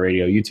NGR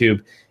Radio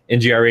YouTube,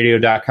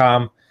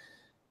 ngrradio.com.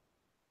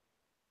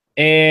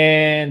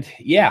 And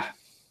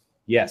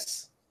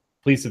yes,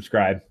 please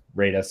subscribe,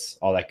 rate us,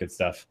 all that good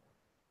stuff.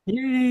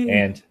 Yay.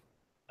 And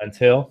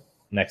until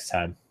next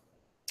time,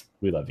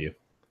 we love you.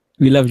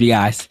 We love you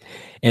guys.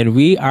 And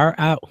we are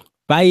out.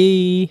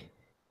 Bye.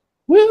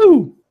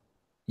 Woo!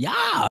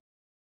 Yeah.